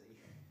inner city.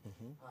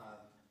 Mm-hmm.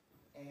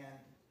 And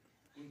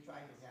we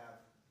tried to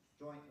have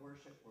joint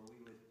worship where we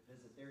would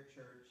visit their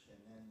church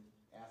and then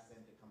ask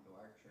them to come to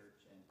our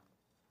church, and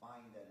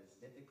find that it's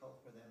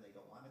difficult for them. They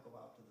don't want to go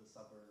out to the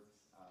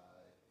suburbs,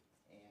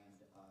 and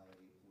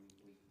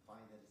we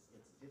find that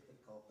it's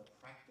difficult, the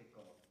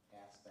practical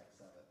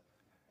aspects of it,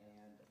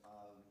 and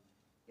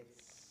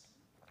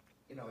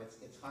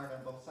it's hard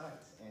on both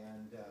sides.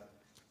 And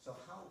so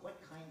what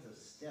kinds of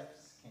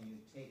steps can you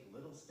take,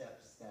 little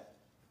steps that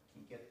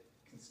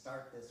can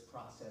start this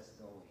process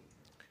going?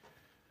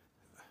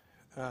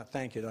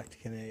 Thank you, Dr.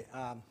 Kennedy.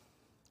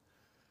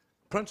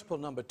 Principle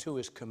number 2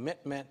 is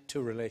commitment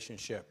to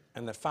relationship.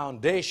 And the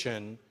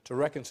foundation to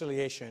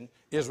reconciliation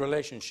is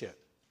relationship.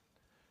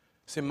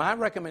 See, my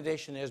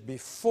recommendation is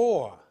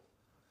before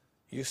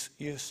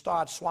you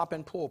start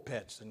swapping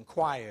pulpits and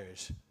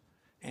choirs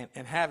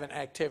and having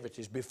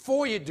activities.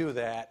 Before you do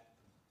that,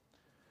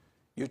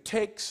 you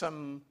take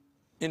some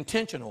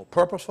intentional,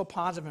 purposeful,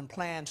 positive, and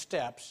planned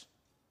steps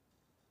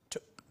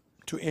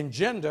to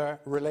engender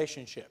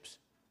relationships.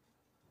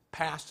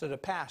 Pastor to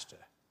pastor,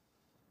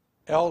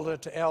 elder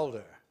to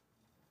elder,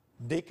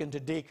 deacon to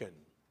deacon,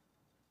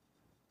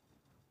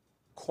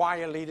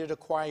 choir leader to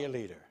choir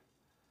leader.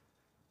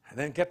 And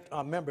then get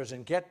members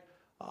and get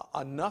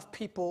enough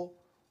people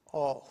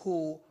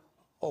who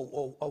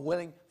are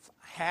willing,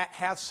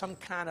 have some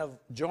kind of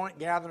joint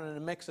gathering in the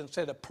mix and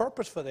say the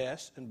purpose for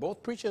this, and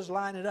both preachers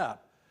line it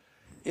up,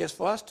 is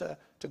for us to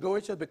go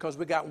each other because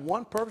we got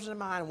one purpose in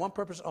mind, one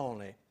purpose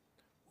only.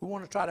 We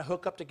want to try to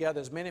hook up together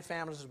as many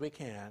families as we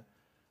can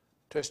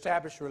to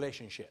establish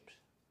relationships.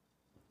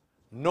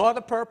 No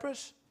other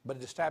purpose, but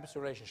to establish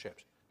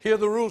relationships. Here are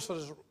the rules for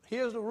this.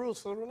 Here's the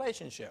rules for the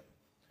relationship.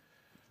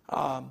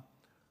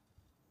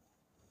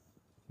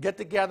 Get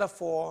together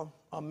for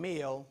a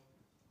meal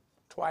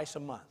twice a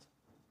month.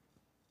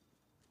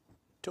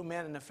 2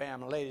 men in the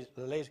family,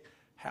 the ladies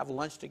have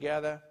lunch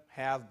together,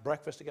 have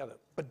breakfast together,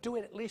 but do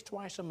it at least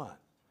twice a month.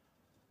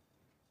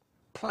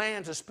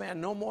 Plan to spend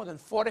no more than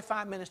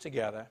 45 minutes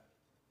together,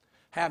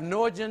 have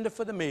no agenda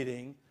for the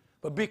meeting,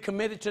 but be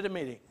committed to the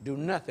meeting. Do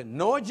nothing,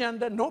 no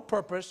agenda, no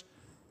purpose,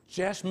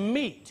 just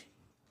meet.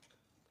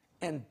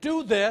 And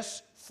do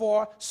this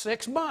for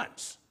 6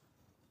 months.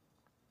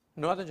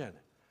 No other agenda.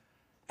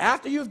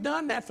 After you've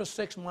done that for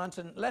 6 months,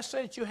 and let's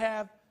say that you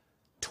have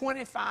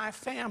 25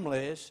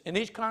 families in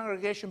each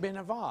congregation being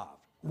involved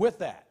with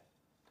that.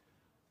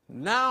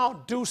 Now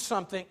do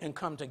something and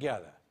come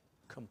together.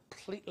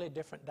 Completely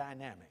different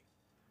dynamic.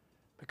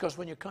 Because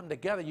when you come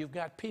together, you've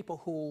got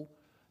people who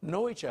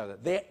know each other.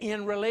 They're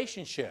in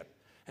relationship.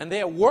 And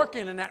they're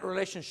working in that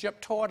relationship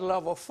toward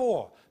level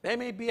 4. They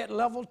may be at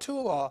level 2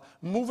 or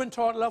moving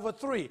toward level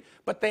 3.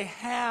 But they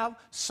have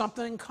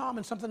something in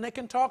common, something they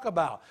can talk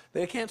about.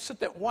 They can't sit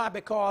there. Why?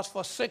 Because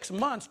for 6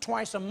 months,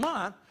 twice a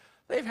month,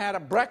 they've had a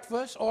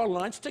breakfast or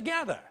lunch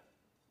together.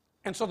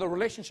 And so the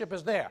relationship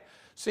is there.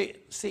 See,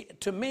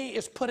 to me,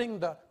 it's putting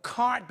the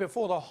cart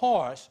before the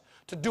horse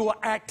to do an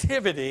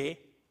activity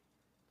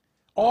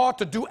or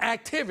to do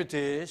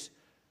activities,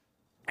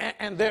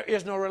 and there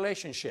is no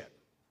relationship.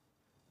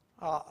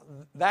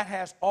 That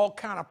has all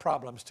kind of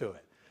problems to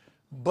it.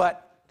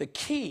 But the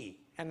key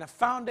and the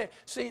foundation,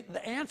 see,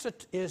 the answer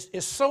is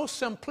so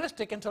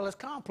simplistic until it's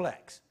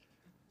complex.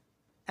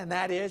 And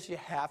that is you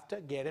have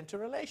to get into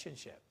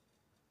relationship.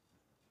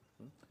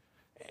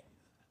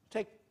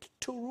 Take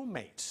 2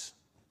 roommates.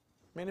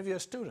 Many of you are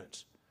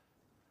students.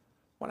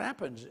 What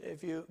happens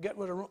if you get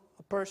with a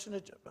person,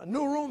 a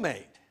new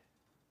roommate?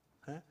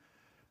 Huh?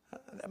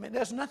 I mean,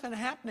 there's nothing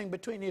happening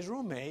between these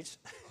roommates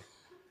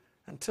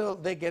until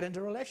they get into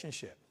a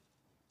relationship.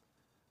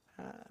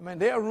 I mean,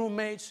 there are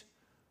roommates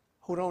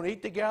who don't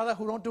eat together,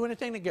 who don't do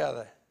anything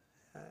together.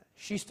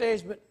 She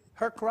stays with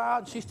her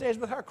crowd, she stays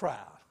with her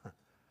crowd.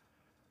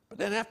 But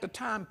then after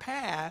time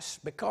passes,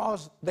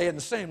 because they're in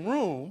the same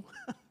room,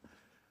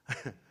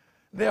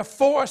 they're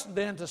forced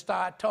then to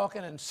start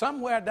talking, and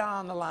somewhere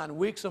down the line,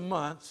 weeks or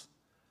months,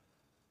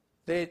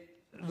 the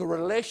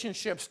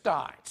relationship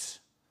starts.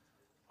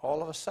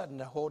 All of a sudden,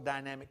 the whole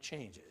dynamic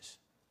changes.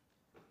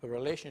 The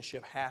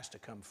relationship has to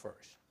come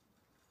first.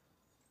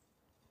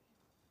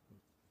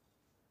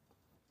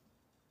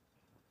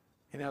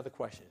 Any other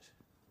questions?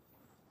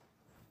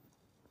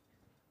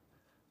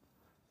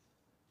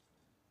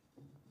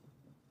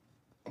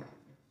 You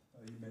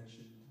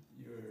mentioned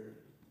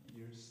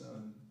your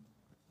son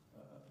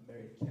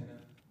married Kenna,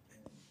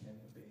 and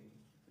Kenna being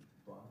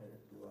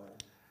blonde-haired,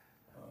 blue-eyed.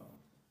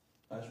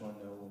 I just want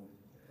to know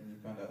when you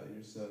found out that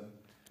your son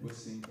was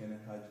seeing Kenna,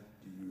 how do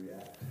you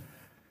react?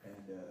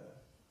 And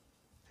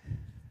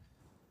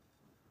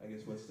I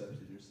guess what steps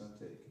did your son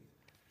take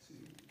to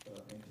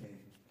maintain,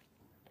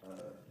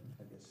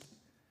 I guess,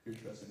 your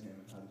trust in him,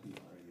 and how did he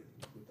honor you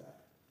with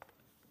that?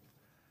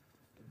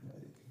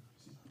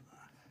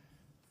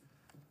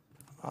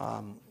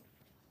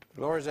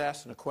 Laura's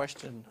asking a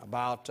question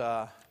about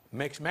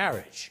mixed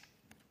marriage,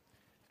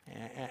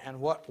 and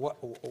what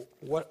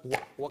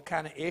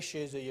kind of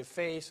issues do you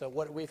face, or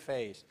what do we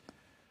face?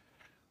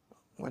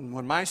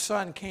 When my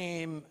son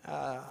came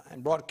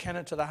and brought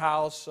Kenna to the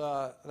house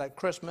that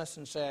Christmas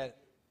and said,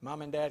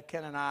 "Mom and Dad,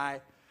 Ken and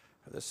I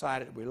have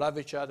decided we love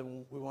each other,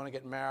 and we want to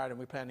get married, and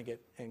we plan to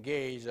get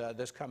engaged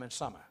this coming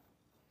summer,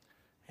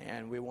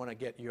 and we want to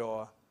get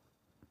your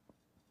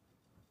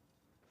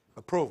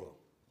approval."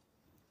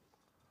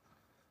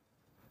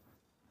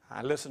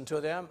 I listened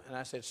to them, and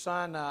I said,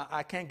 "Son,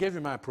 I can't give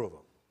you my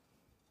approval,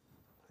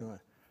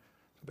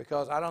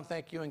 because I don't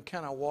think you and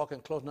Ken are walking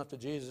close enough to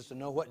Jesus to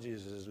know what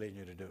Jesus is leading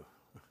you to do.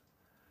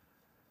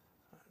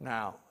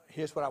 Now,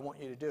 here's what I want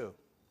you to do.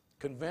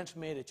 Convince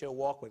me that your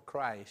walk with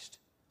Christ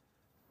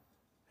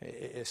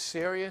is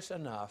serious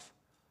enough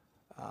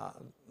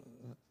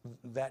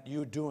that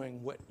you're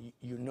doing what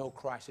you know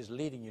Christ is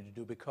leading you to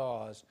do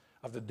because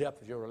of the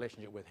depth of your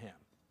relationship with him.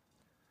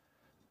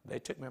 They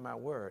took me at my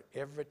word.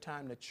 Every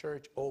time the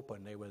church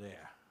opened, they were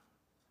there.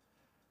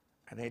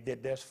 And they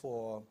did this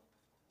for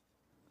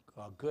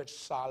a good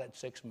solid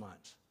 6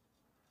 months.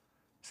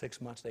 6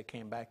 months they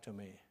came back to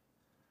me.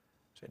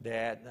 Said,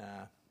 Dad,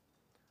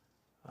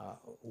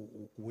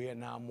 we are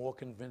now more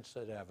convinced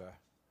than ever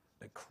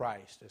that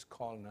Christ is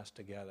calling us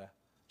together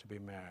to be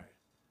married.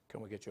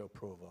 Can we get your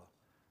approval?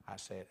 I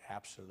said,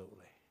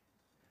 absolutely.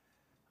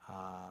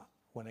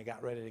 When they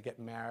got ready to get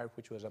married,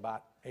 which was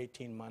about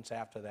 18 months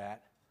after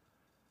that,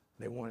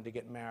 they wanted to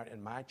get married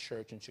in my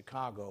church in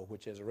Chicago,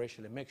 which is a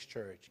racially mixed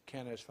church.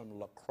 Ken is from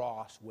La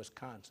Crosse,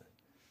 Wisconsin.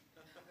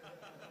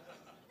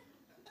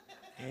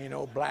 Ain't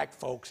no black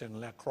folks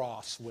in La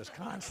Crosse,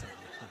 Wisconsin.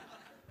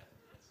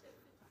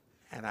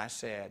 And I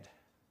said,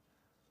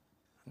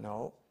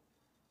 no,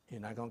 you're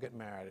not going to get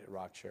married at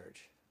Rock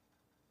Church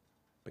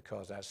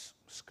because that's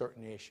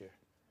skirting the issue.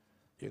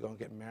 You're going to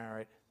get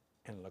married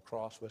in La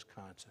Crosse,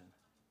 Wisconsin,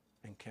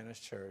 in Kenneth's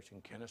church,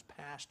 and Kenneth's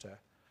pastor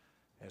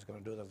is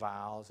going to do the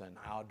vows, and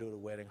I'll do the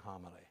wedding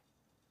homily.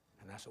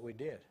 And that's what we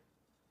did.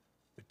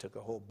 We took a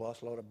whole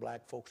busload of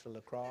black folks to La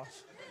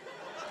Crosse.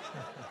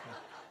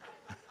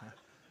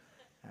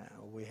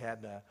 We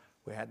had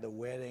the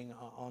wedding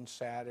on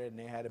Saturday, and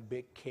they had a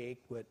big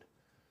cake with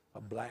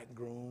a black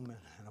groom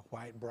and a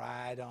white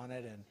bride on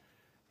it,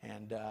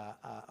 and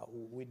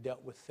we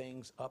dealt with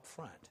things up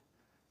front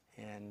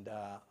and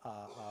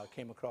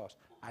came across.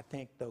 I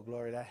think, though,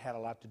 Gloria, that had a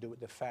lot to do with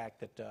the fact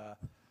that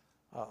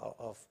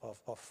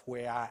of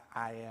where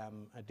I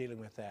am dealing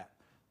with that.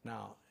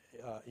 Now,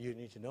 you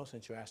need to know,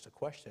 since you asked the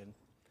question,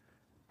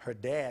 her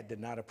dad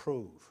did not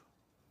approve.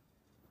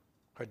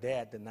 Her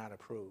dad did not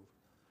approve.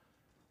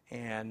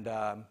 And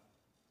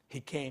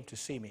he came to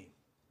see me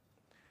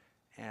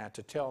and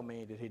to tell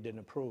me that he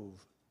didn't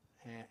approve.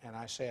 And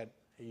I said,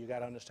 you got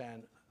to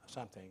understand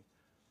something.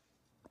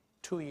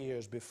 2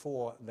 years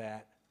before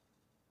that,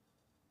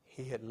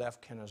 he had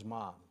left Kenner's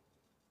mom.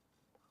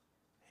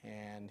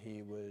 And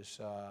he was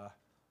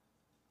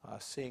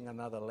seeing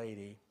another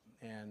lady,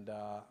 and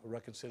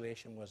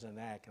reconciliation was an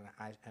act.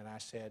 And I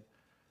said,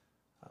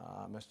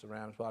 Mr.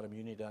 Ramsbottom,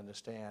 you need to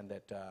understand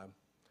that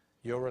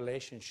your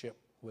relationship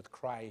with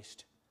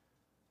Christ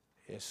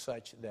is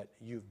such that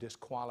you've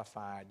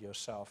disqualified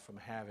yourself from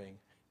having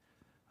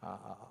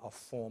a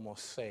formal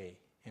say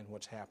in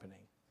what's happening.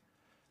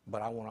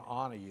 But I want to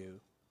honor you,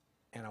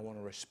 and I want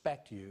to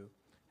respect you,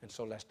 and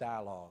so let's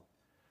dialogue.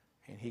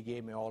 And he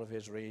gave me all of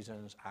his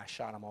reasons. I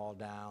shot them all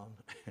down.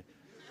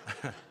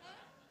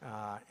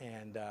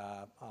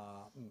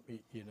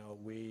 You know,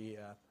 we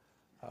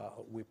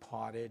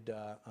parted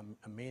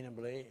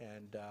amenably,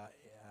 and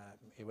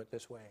it went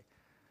this way.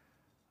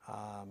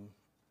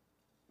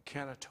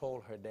 Kenna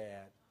told her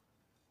dad,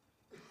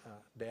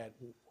 Dad,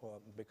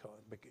 because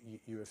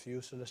you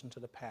refused to listen to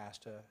the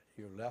pastor,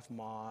 you left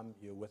mom,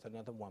 you're with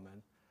another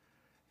woman,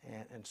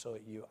 and so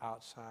you're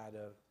outside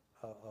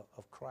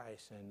of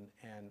Christ,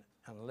 and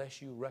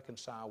unless you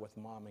reconcile with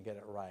mom and get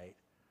it right,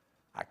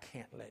 I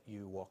can't let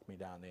you walk me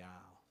down the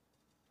aisle.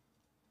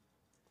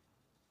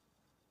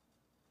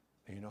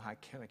 And you know how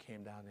Kenna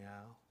came down the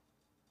aisle?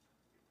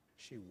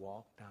 She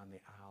walked down the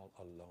aisle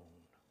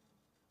alone.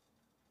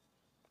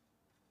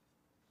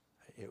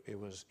 It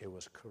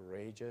was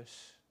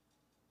courageous,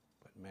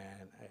 but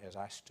man, as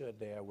I stood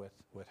there with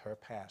her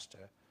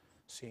pastor,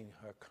 seeing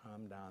her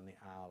come down the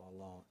aisle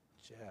alone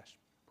just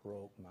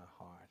broke my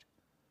heart.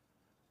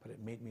 But it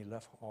made me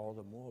love her all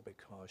the more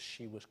because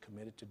she was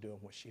committed to doing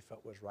what she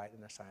felt was right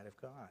in the sight of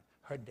God.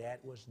 Her dad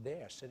was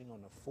there, sitting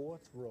on the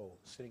fourth row,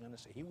 sitting on the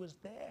seat. He was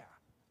there.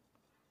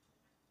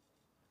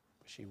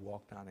 But she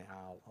walked down the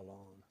aisle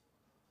alone.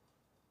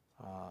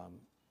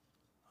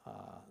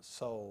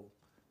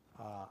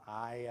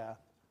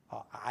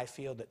 I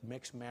feel that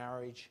mixed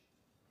marriage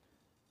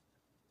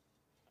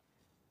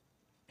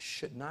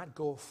should not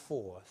go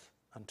forth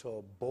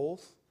until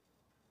both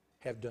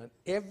have done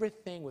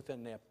everything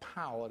within their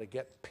power to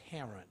get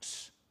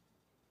parents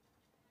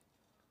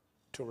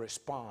to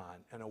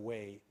respond in a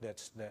way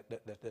that's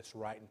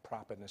right and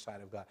proper in the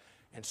sight of God.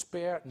 And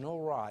spare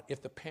no rod.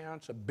 If the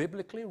parents are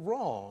biblically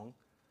wrong,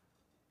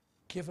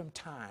 give them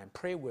time,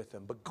 pray with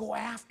them, but go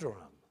after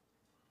them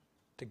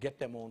to get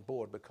them on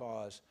board,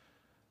 because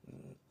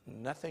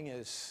nothing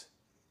is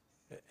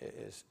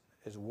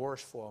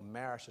worse for a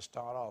marriage to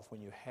start off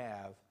when you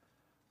have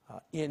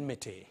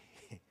enmity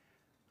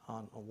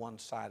on one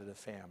side of the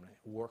family.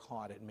 Work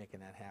hard at making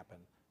that happen.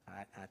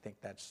 I think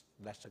that's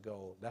the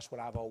goal. That's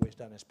what I've always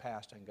done as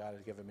pastor, and God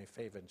has given me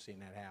favor in seeing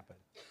that happen.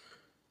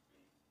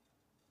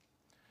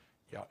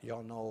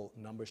 Y'all know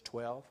Numbers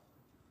 12?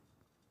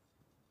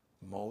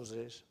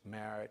 Moses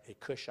married a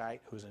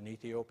Cushite who's an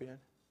Ethiopian.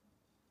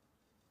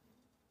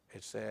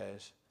 It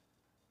says,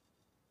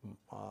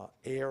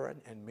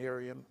 Aaron and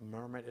Miriam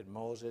murmured at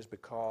Moses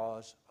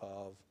because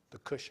of the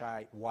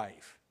Cushite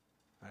wife.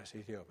 That's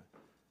Ethiopian.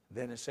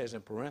 Then it says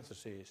in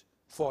parentheses,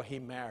 for he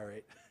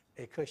married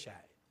a Cushite.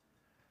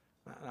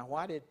 Now,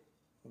 why did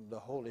the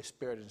Holy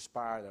Spirit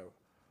inspire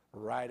the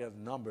writer of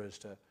Numbers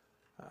to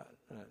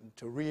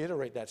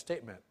reiterate that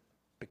statement?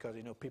 because,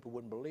 people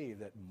wouldn't believe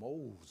that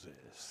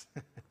Moses'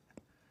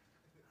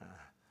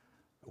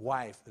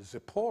 wife,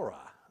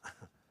 Zipporah,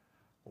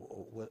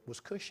 was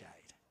Cushite.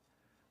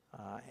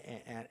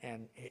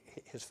 And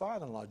his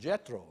father-in-law,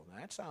 Jethro, now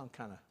that sounds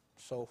kind of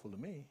soulful to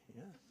me,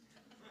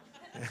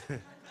 yeah.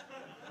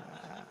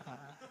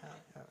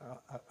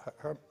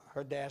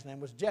 Her dad's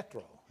name was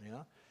Jethro,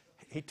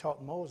 He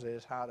taught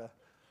Moses how to,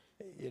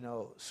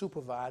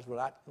 supervise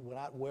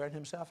without wearing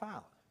himself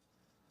out.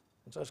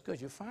 And so it's good.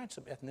 You find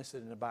some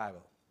ethnicity in the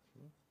Bible.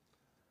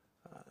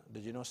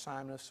 Did you know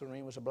Simon of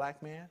Cyrene was a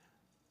black man?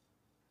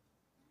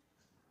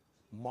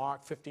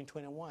 Mark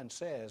 15:21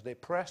 says, they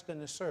pressed in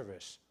the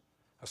service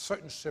a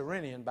certain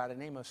Cyrenian by the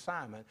name of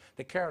Simon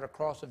that carried a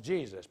cross of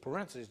Jesus,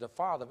 parentheses, the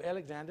father of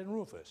Alexander and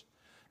Rufus.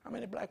 How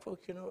many black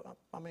folk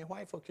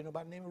white folk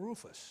by the name of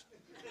Rufus?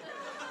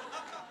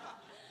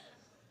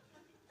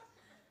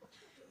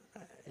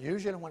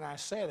 Usually when I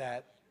say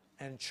that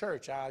in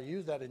church, I'll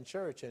use that in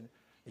church, and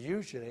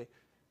usually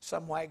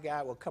some white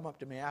guy will come up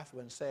to me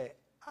afterward and say,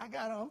 I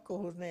got an uncle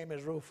whose name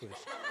is Rufus.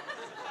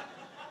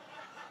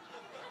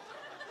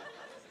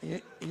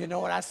 You know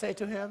what I say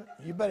to him?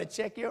 You better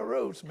check your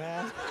roots,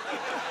 man.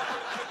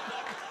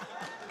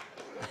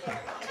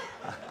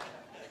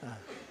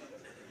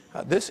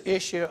 This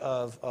issue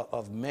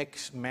of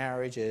mixed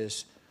marriage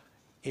is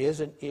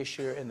an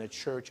issue in the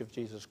Church of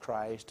Jesus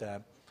Christ.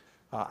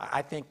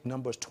 I think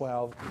Numbers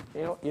 12,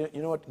 you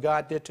know what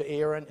God did to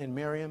Aaron and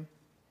Miriam?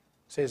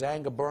 It says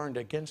anger burned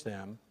against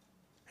them,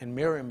 and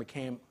Miriam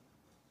became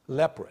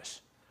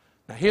leprous.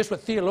 Now here's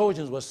what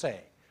theologians will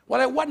say.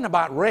 Well, it wasn't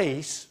about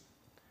race.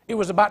 It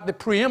was about the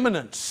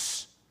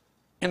preeminence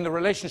in the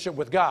relationship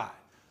with God.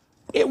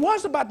 It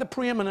was about the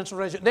preeminence of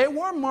relationship. They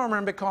were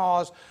murmuring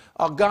because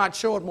God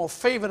showed more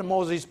favor to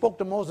Moses. He spoke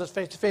to Moses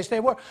face to face. They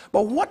were.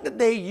 But what did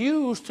they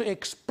use to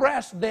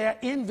express their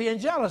envy and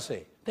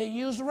jealousy? They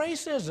used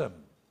racism.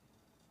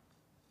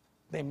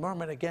 They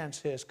murmured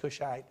against his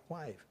Cushite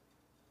wife.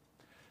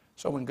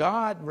 So when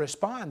God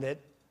responded,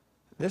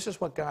 this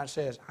is what God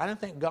says. I don't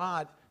think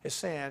God is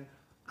saying,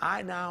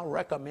 I now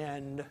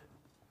recommend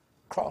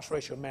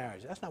cross-racial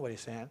marriage. That's not what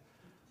he's saying.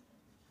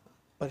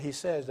 But he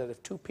says that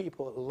if two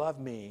people love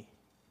me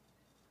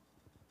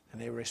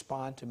and they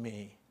respond to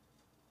me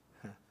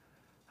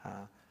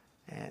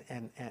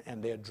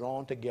and they're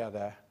drawn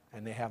together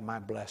and they have my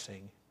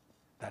blessing,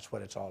 that's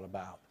what it's all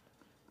about.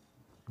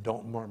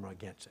 Don't murmur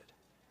against it.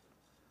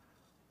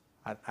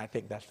 I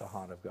think that's the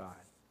heart of God.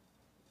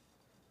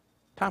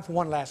 Time for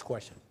one last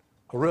question.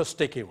 A real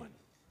sticky one.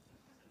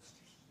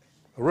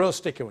 A real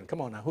sticky one.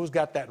 Come on now. Who's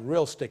got that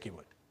real sticky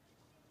one?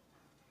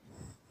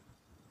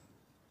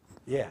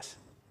 Yes.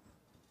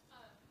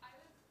 I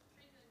was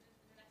reading in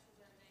the next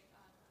the other day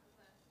with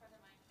a friend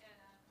of mine, and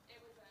it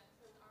was an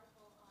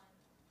article on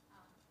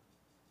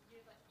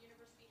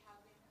university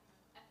housing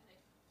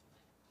ethnic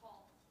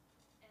halls,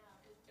 and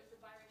it was a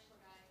biracial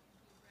guy, and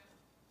he wrote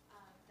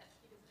that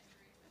he doesn't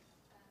agree with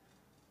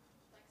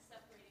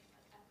separating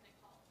ethnic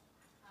halls.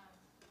 And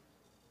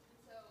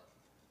so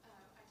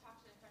I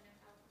talked to a friend, and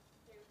I was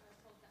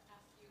told to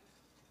ask you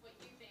what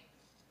you think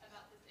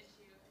about this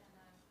issue,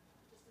 and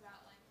just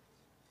about having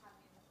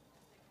ethnic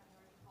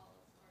minority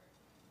halls, or.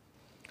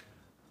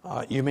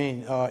 You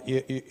mean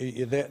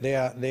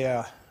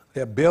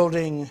they're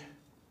building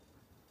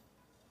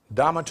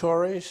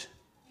dormitories?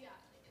 Yeah,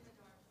 in the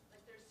dorms.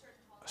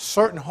 There's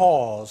certain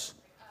halls,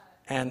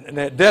 and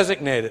they're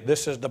designated.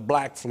 This is the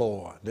black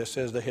floor. This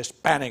is the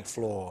Hispanic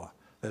floor.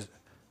 There's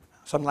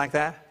something like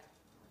that?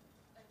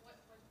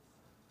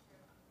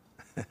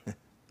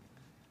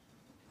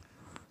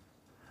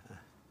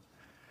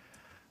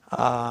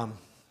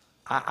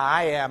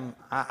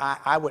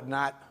 I would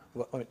not.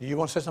 Do you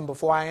want to say something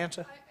before I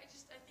answer? I think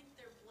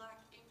they're black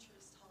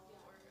interest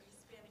hall or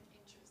Hispanic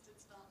interest.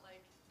 It's not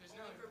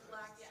only for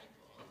black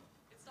people.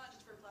 It's not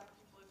just for black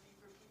people. It'd be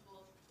for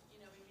people,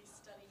 maybe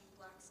studying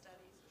black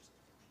studies or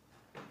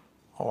something.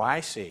 Oh,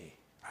 I see.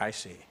 I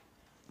see.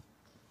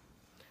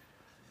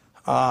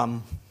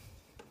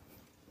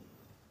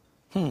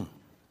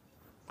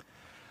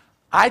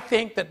 I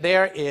think that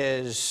there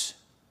is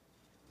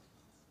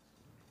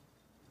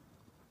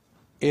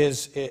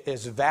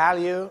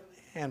value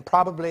and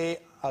probably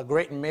a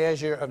great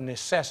measure of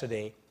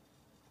necessity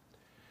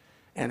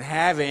in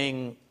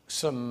having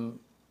some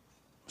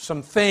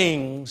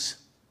things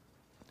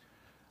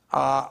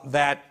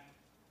that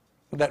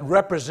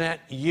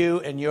represent you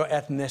and your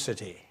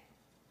ethnicity.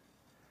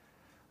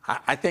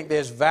 I think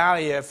there's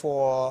value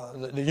for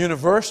the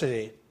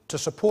university to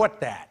support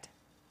that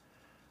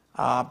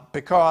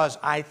because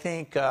I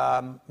think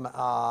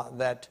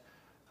that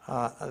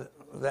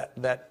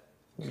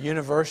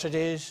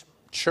universities,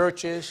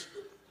 churches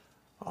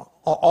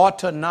ought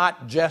to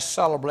not just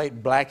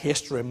celebrate Black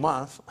History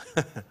Month,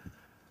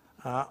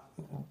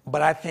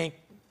 but I think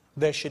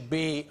there should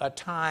be a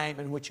time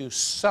in which you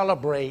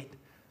celebrate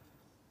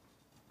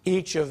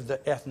each of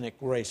the ethnic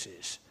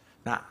races.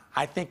 Now,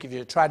 I think if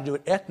you try to do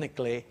it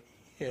ethnically,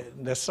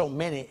 there's so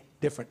many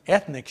different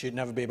ethnics you'd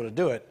never be able to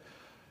do it.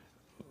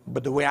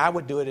 But the way I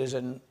would do it is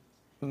in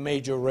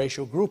major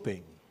racial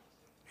grouping.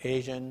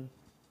 Asian,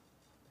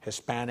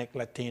 Hispanic,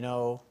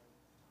 Latino,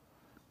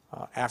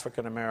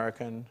 African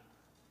American,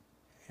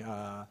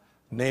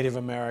 Native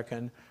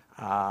American,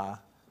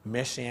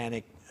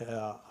 Messianic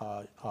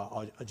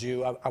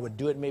Jew. I would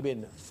do it maybe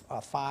in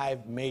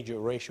 5 major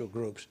racial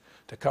groups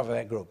to cover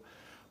that group.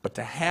 But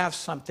to have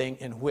something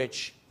in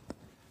which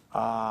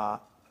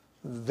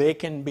they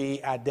can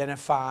be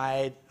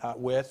identified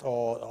with,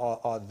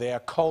 or their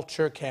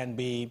culture can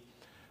be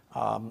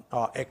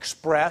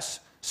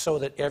expressed so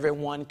that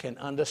everyone can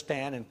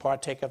understand and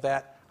partake of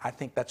that, I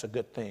think that's a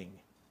good thing.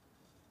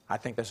 I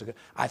think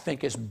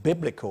it's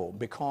biblical,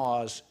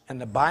 because in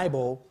the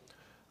Bible,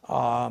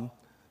 when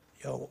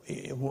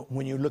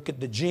you look at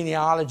the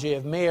genealogy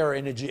of Mary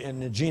and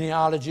the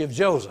genealogy of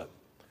Joseph,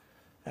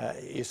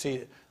 you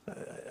see,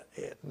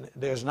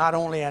 there's not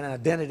only an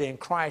identity in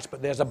Christ,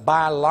 but there's a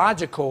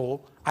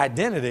biological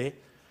identity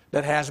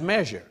that has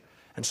measure.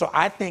 And so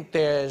I think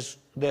there's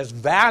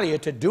value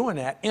to doing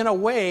that in a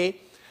way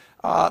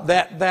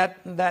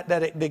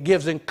that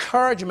gives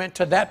encouragement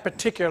to that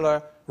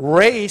particular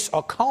race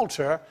or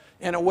culture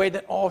in a way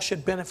that all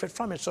should benefit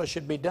from it. So it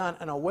should be done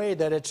in a way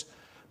that it's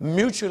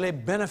mutually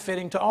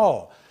benefiting to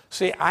all.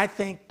 See, I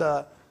think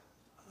that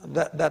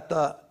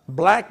the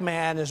black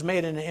man is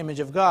made in the image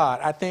of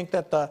God. I think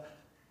that the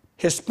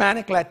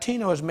Hispanic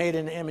Latino is made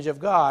in the image of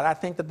God. I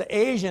think that the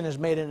Asian is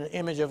made in the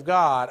image of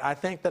God. I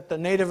think that the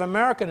Native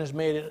American is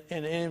made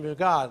in the image of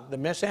God. The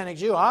Messianic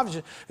Jew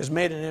obviously is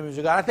made in the image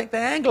of God. I think the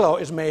Anglo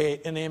is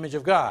made in the image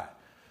of God.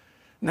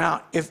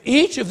 Now, if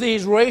each of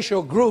these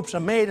racial groups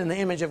are made in the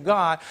image of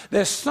God,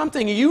 there's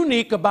something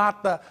unique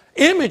about the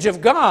image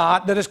of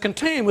God that is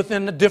contained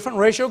within the different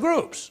racial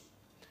groups.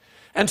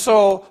 And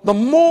so the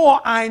more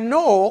I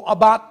know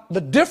about the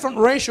different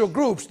racial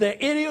groups, their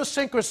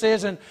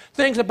idiosyncrasies and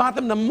things about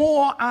them, the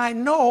more I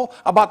know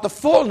about the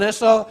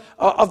fullness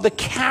of the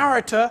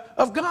character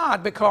of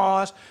God,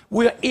 because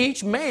we're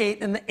each made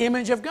in the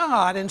image of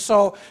God. And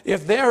so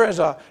if there is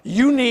a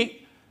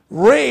unique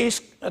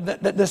race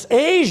that's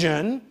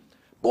Asian,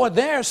 boy,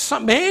 there's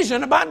something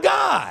Asian about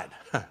God.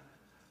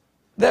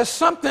 There's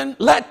something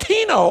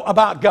Latino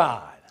about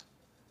God.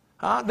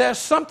 There's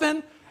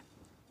something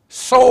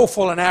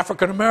soulful and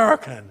African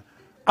American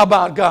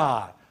about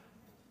God.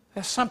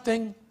 There's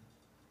something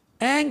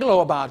Anglo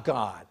about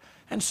God.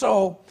 And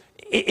so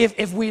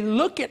if we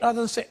look at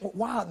others and say,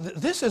 wow,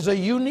 this is a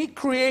unique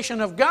creation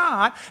of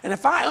God, and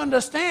if I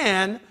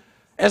understand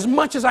as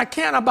much as I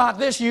can about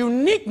this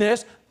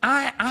uniqueness,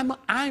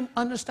 I'm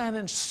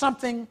understanding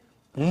something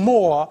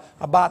more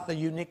about the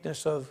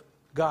uniqueness of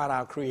God,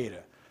 our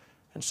Creator.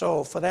 And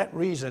so for that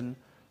reason,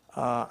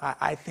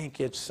 I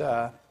think it's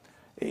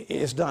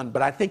done.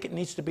 But I think it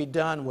needs to be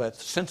done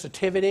with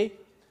sensitivity,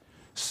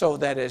 so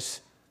that it's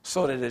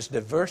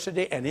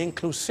diversity and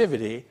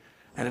inclusivity,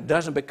 and it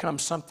doesn't become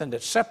something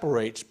that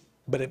separates,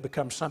 but it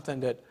becomes something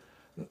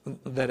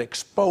that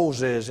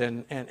exposes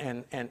and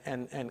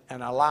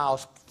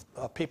allows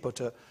people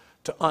to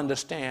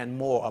understand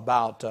more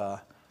about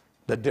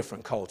the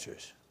different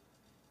cultures.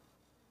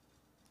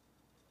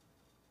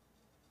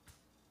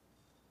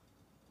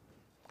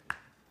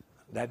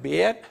 That be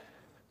it?